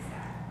maxed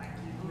out? Like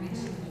you've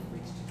reached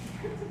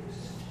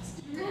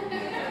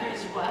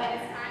Reach what?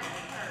 It's time to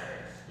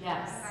purge.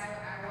 Yes.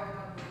 I woke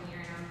up one year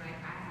and I'm like,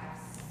 I have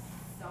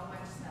so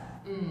much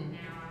stuff. Mm.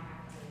 Now I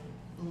have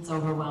to. It's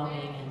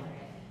overwhelming and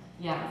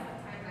yeah,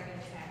 Sometimes I get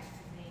attached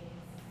to things,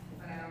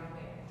 but I don't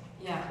wear it.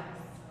 yeah,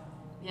 So,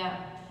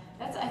 yeah.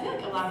 I feel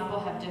like a lot of people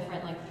have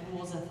different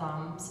rules of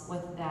thumbs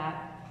with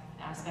that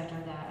aspect or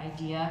that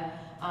idea.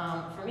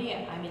 For me,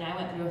 I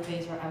went through a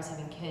phase where I was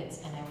having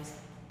kids and I was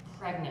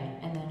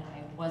pregnant and then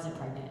I wasn't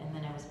pregnant and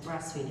then I was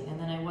breastfeeding and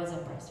then I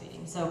wasn't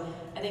breastfeeding. So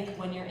I think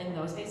when you're in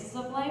those phases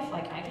of life,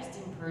 I just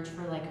didn't purge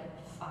for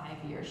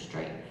 5 years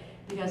straight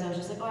because I was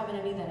just like, oh, I'm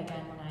gonna need that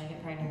again when I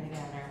get pregnant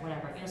again or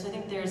whatever. So I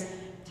think there's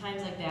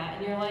times like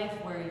that in your life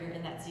where you're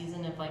in that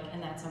season of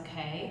and that's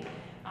okay.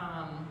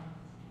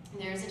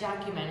 There's a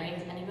documentary.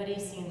 Has anybody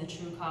seen the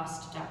True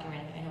Cost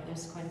documentary? I know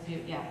there's quite a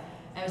few. Yeah,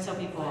 I always tell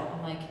people,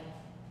 I'm like,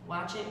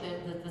 watch it.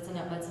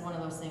 That's one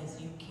of those things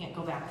you can't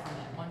go back from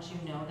it. Once you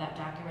know that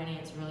documentary,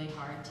 it's really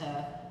hard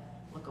to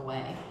look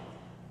away.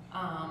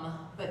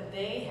 But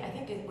I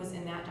think it was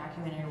in that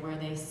documentary where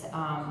they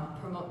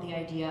promote the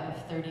idea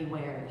of 30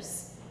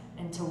 wears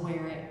and to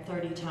wear it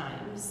 30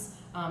 times.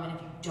 And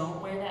if you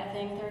don't wear that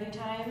thing 30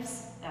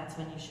 times, that's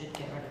when you should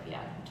get rid of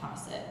it,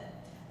 toss it.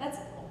 That's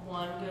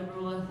one good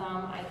rule of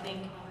thumb. I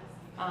think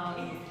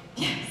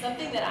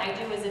something that I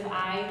do is if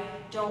I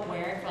don't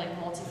wear it for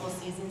multiple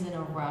seasons in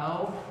a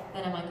row,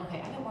 then I'm like,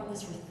 okay, I haven't worn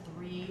this for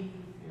 3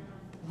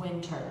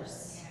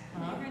 winters.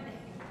 Huh?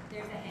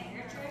 There's a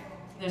hanger trick.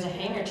 There's a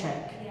hanger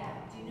trick. Yeah.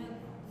 Do you know?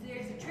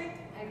 There's a trick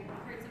I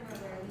heard somewhere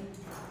where you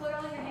put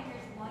all your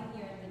hangers one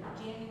year,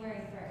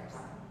 January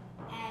 1st,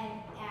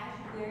 and as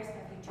you wear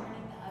stuff, you turn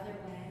it the other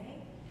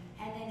way,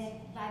 and then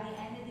by the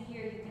end of the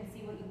year, you can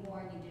see what you wore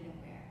and you didn't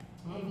wear.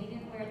 And if you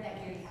didn't wear it that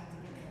year, you have to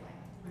give it away.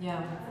 Yeah.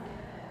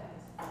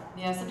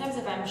 Yeah, sometimes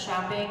if I'm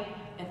shopping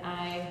and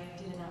I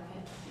did not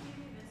pay.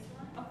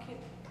 Okay.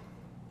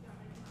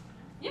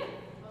 Yeah.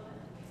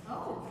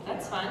 Oh,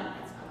 That's fun.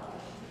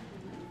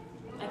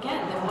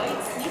 Again, the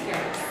white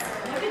sneakers.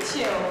 Look at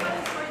you.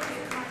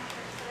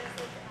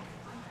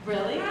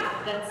 Really?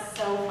 That's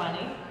so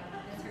funny.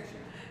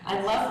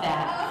 I love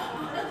that.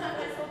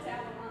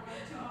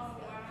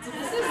 So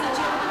this is such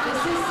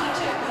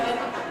a good,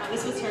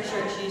 this was her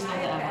shirt, she used to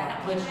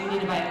have, which you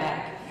need to buy it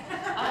back.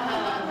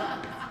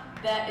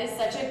 That is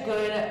such a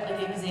good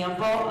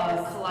example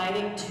of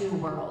colliding 2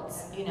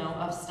 worlds,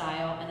 of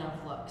style and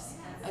of looks.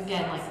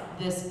 Again,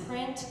 this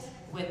print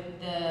with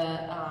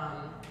the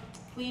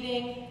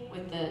pleating,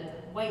 with the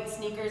white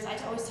sneakers. I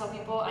always tell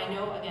people, I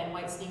know, again,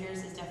 white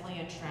sneakers is definitely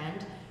a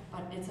trend,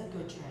 but it's a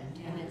good trend,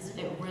 and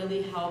it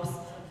really helps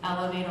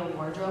elevate a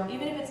wardrobe,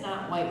 even if it's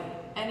not white.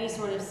 Any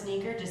sort of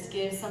sneaker just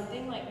gives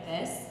something like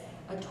this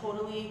a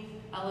totally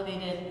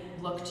elevated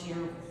look to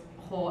your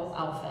whole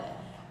outfit.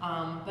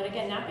 But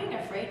again, not being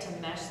afraid to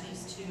mesh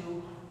these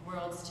 2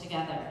 worlds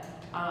together.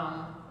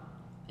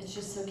 It's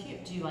just so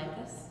cute. Do you like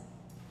this?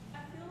 I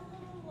feel a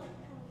little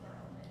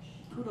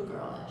poodle girlish. Poodle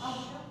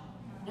girlish.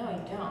 No,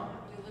 you don't.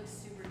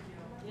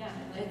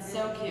 It's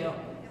so cute. And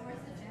where's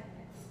the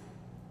jacket?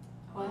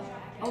 What?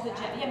 Oh, the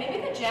jacket. Yeah,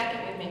 maybe the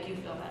jacket would make you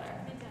feel better.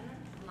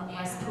 Not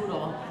less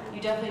poodle.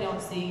 You definitely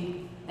don't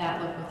see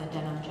that look with a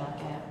denim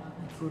jacket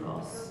with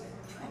poodles.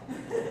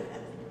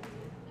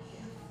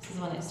 This is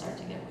when they start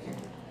to get weird.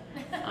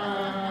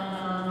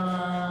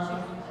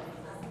 I'm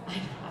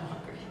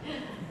hungry.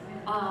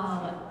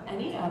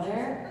 Any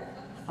other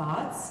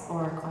thoughts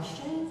or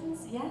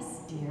questions?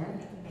 Yes, dear.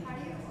 How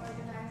do you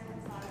organize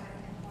and closet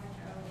and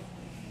wardrobe?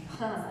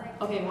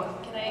 Huh. Okay,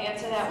 what can I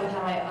answer that with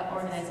how I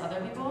organize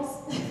other people's?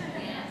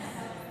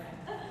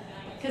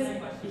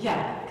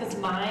 Cause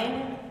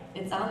mine,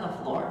 it's on the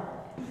floor.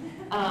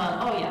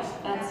 Oh yeah,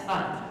 that's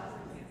fun.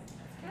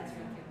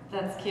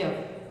 That's cute.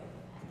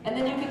 And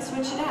then you can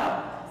switch it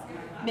out.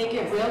 Make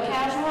it real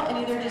casual and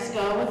either just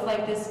go with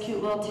like this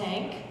cute little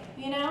tank,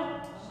 you know?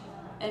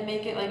 And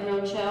make it like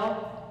real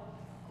chill.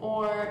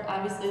 Or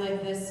obviously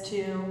like this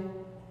too.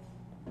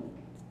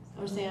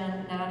 Or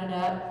saying knot it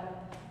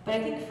up. But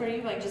I think for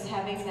you, like just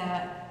having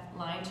that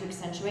line to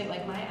accentuate,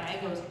 like my eye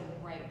goes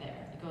right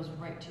there. It goes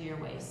right to your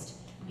waist,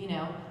 you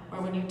know?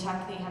 Or when you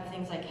tuck, they have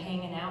things like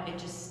hanging out,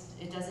 it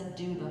doesn't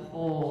do the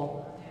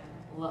whole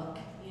look,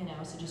 you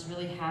know? So just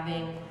really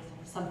having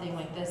something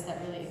like this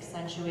that really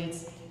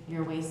accentuates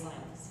your waistline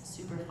is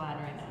super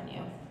flattering on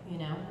you, you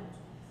know?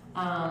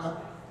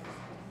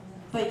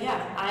 But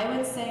yeah, I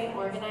would say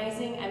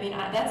organizing, I mean,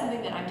 that's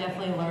something that I'm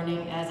definitely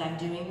learning as I'm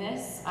doing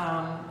this.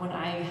 When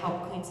I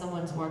help clean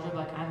someone's wardrobe,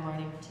 like I'm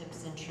learning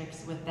tips and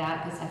tricks with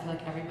that because I feel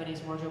like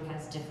everybody's wardrobe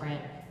has different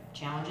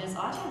challenges. A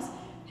lot of times,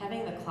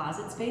 having the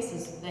closet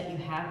spaces that you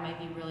have might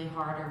be really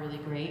hard or really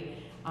great.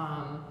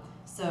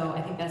 So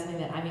I think that's something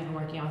that I'm even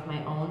working on with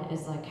my own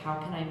is like, how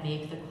can I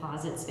make the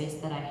closet space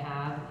that I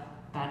have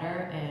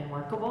better and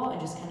workable and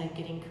just kind of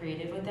getting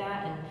creative with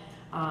that. And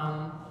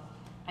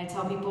I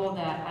tell people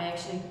that I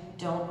actually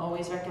don't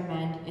always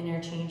recommend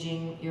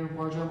interchanging your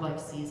wardrobe like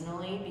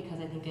seasonally because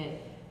I think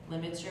it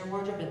limits your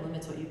wardrobe, it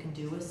limits what you can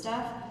do with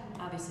stuff.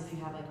 Obviously if you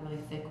have like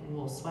really thick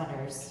wool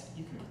sweaters,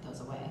 you can put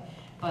those away.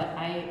 But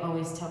I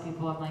always tell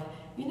people, I'm like,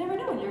 you never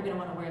know when you're gonna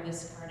wanna wear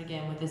this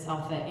cardigan with this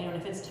outfit. You know,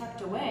 and if it's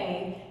tucked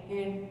away,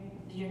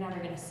 you're never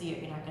gonna see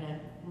it, you're not gonna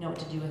know what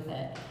to do with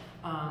it.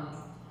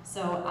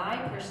 So I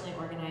personally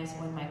organize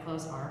when my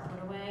clothes are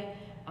put away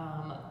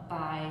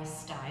by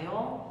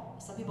style.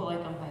 Some people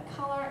like them by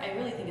color. I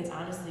really think it's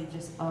honestly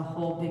just a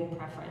whole big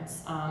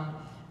preference.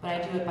 But I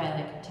do it by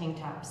like tank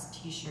tops,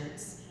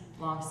 t-shirts,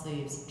 long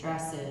sleeves,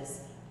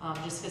 dresses.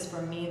 Just because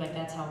for me, like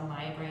that's how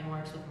my brain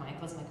works with my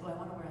clothes. I'm like, oh, I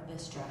want to wear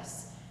this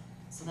dress.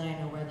 So then I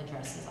know where the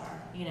dresses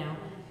are, you know?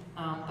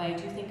 But I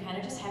do think kind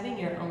of just having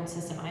your own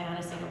system. I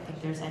honestly don't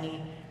think there's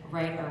any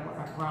right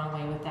or wrong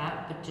way with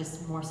that, but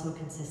just more so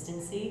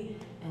consistency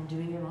and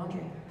doing your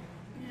laundry.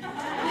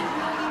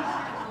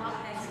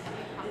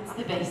 It's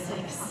the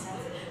basics,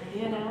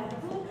 you know?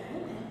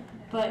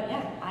 But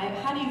yeah,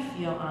 how do you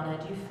feel, Anna?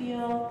 Do you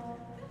feel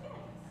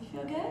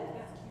good?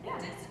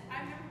 Yeah.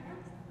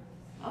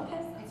 Okay.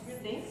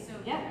 See?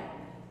 Yeah.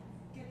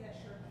 Get that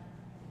shirt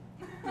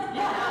back.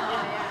 Yeah.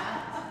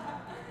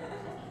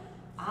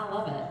 I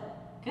love it.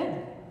 Good.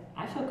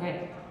 I feel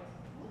great.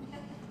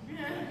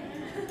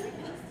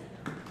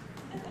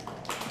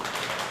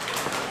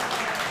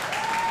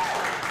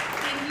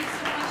 Thank you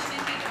so much,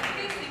 Nikki. Do you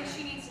guys think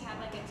she needs to have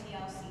like a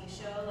TLC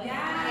show? Like,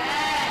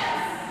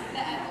 Yes! The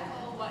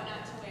ethical what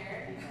not to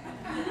wear.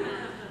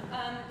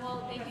 Well,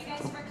 thank you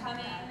guys for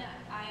coming.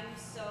 I'm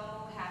so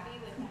happy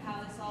with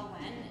how this all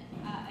went.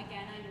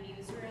 Again, I'm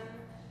Newsroom.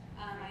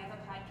 I have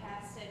a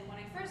podcast, and when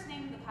I first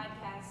named the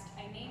podcast,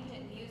 I named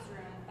it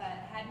Newsroom,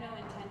 but had no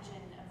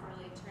intention of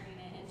really turning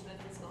it into a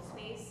physical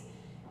space.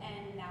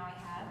 And now I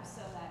have,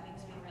 so that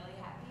makes me really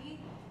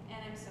happy. And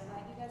I'm so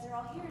glad you guys are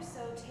all here.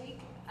 So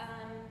take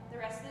the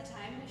rest of the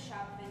time to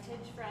shop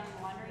vintage from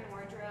Wandering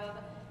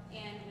Wardrobe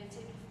and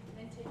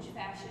Vintage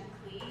Fashion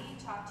Clee.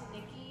 Talk to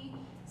Nikki.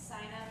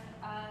 Sign up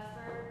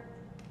for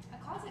a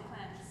closet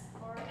cleanse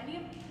or any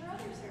of her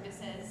other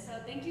services. So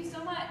thank you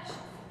so much.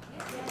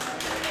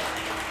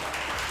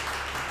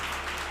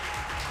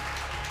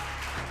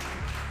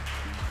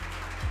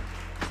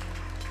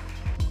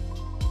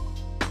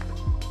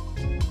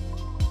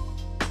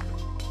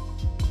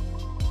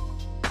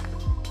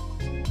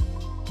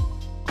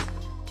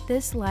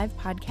 This live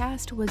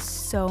podcast was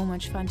so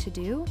much fun to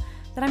do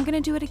that I'm going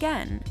to do it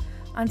again.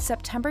 On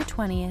September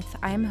 20th,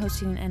 I am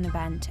hosting an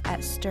event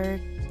at Stir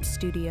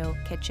Studio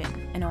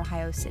Kitchen in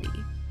Ohio City.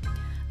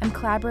 I'm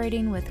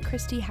collaborating with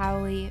Christy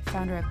Howley,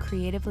 founder of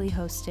Creatively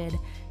Hosted,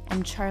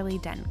 and Charlie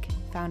Denk,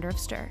 founder of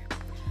Stir.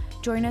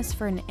 Join us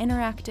for an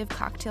interactive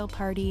cocktail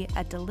party,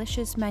 a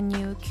delicious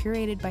menu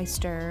curated by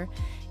Stir,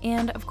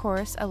 and of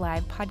course, a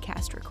live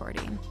podcast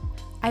recording.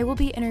 I will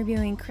be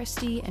interviewing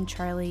Christy and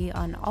Charlie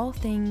on all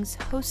things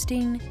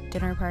hosting,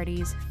 dinner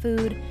parties,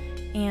 food,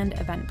 and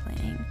event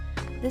planning.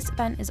 This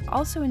event is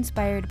also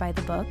inspired by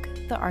the book,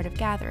 The Art of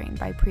Gathering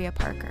by Priya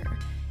Parker.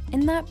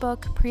 In that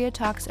book, Priya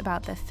talks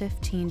about the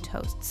 15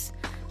 toasts.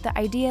 The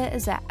idea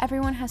is that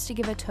everyone has to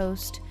give a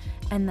toast,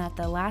 and that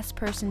the last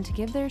person to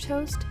give their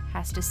toast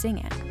has to sing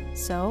it.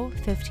 So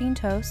 15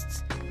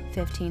 toasts,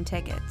 15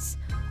 tickets.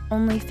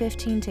 Only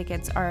 15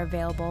 tickets are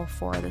available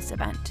for this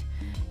event.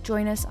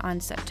 Join us on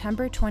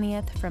September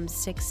 20th from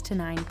 6 to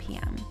 9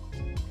 p.m.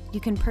 You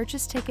can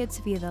purchase tickets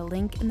via the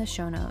link in the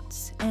show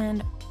notes.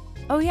 And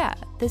oh yeah,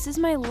 this is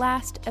my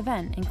last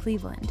event in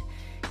Cleveland.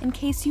 In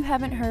case you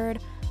haven't heard,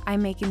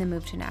 I'm making the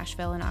move to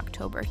Nashville in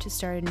October to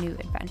start a new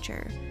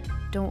adventure.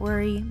 Don't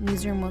worry,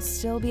 Museroom will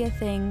still be a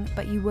thing,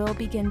 but you will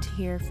begin to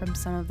hear from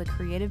some of the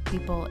creative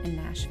people in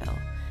Nashville.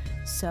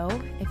 So,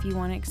 if you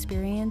want to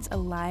experience a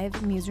live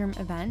Museroom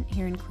event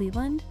here in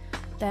Cleveland,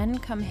 then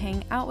come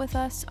hang out with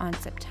us on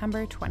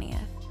September 20th.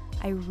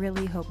 I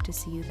really hope to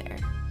see you there.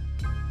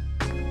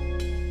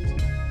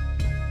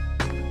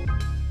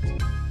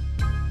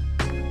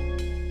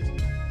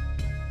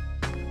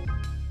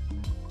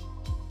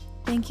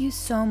 Thank you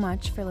so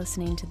much for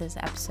listening to this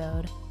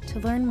episode. To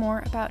learn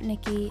more about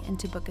Nikki and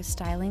to book a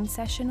styling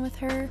session with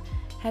her,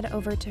 head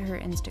over to her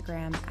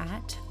Instagram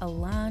at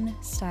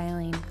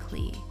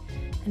AlanStylingClee.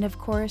 And of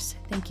course,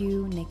 thank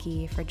you,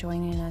 Nikki, for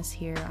joining us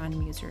here on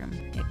Museroom.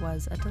 It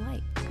was a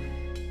delight.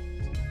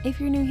 If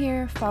you're new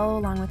here, follow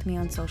along with me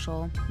on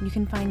social. You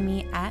can find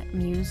me at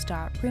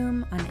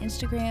muse.room on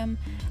Instagram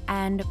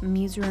and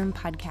Museroom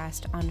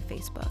Podcast on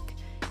Facebook.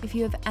 If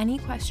you have any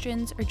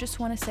questions or just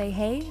want to say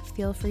hey,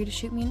 feel free to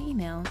shoot me an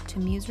email to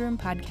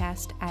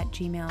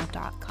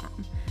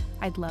museroompodcast@gmail.com.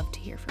 I'd love to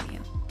hear from you.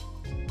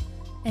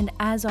 And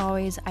as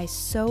always, I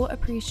so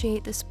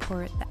appreciate the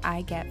support that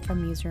I get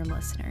from Museroom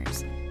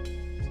listeners.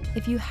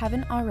 If you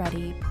haven't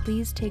already,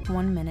 please take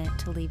 1 minute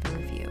to leave a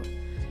review.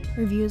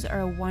 Reviews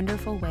are a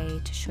wonderful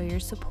way to show your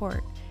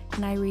support,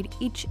 and I read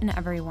each and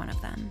every one of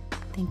them.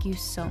 Thank you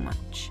so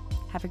much.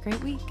 Have a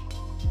great week.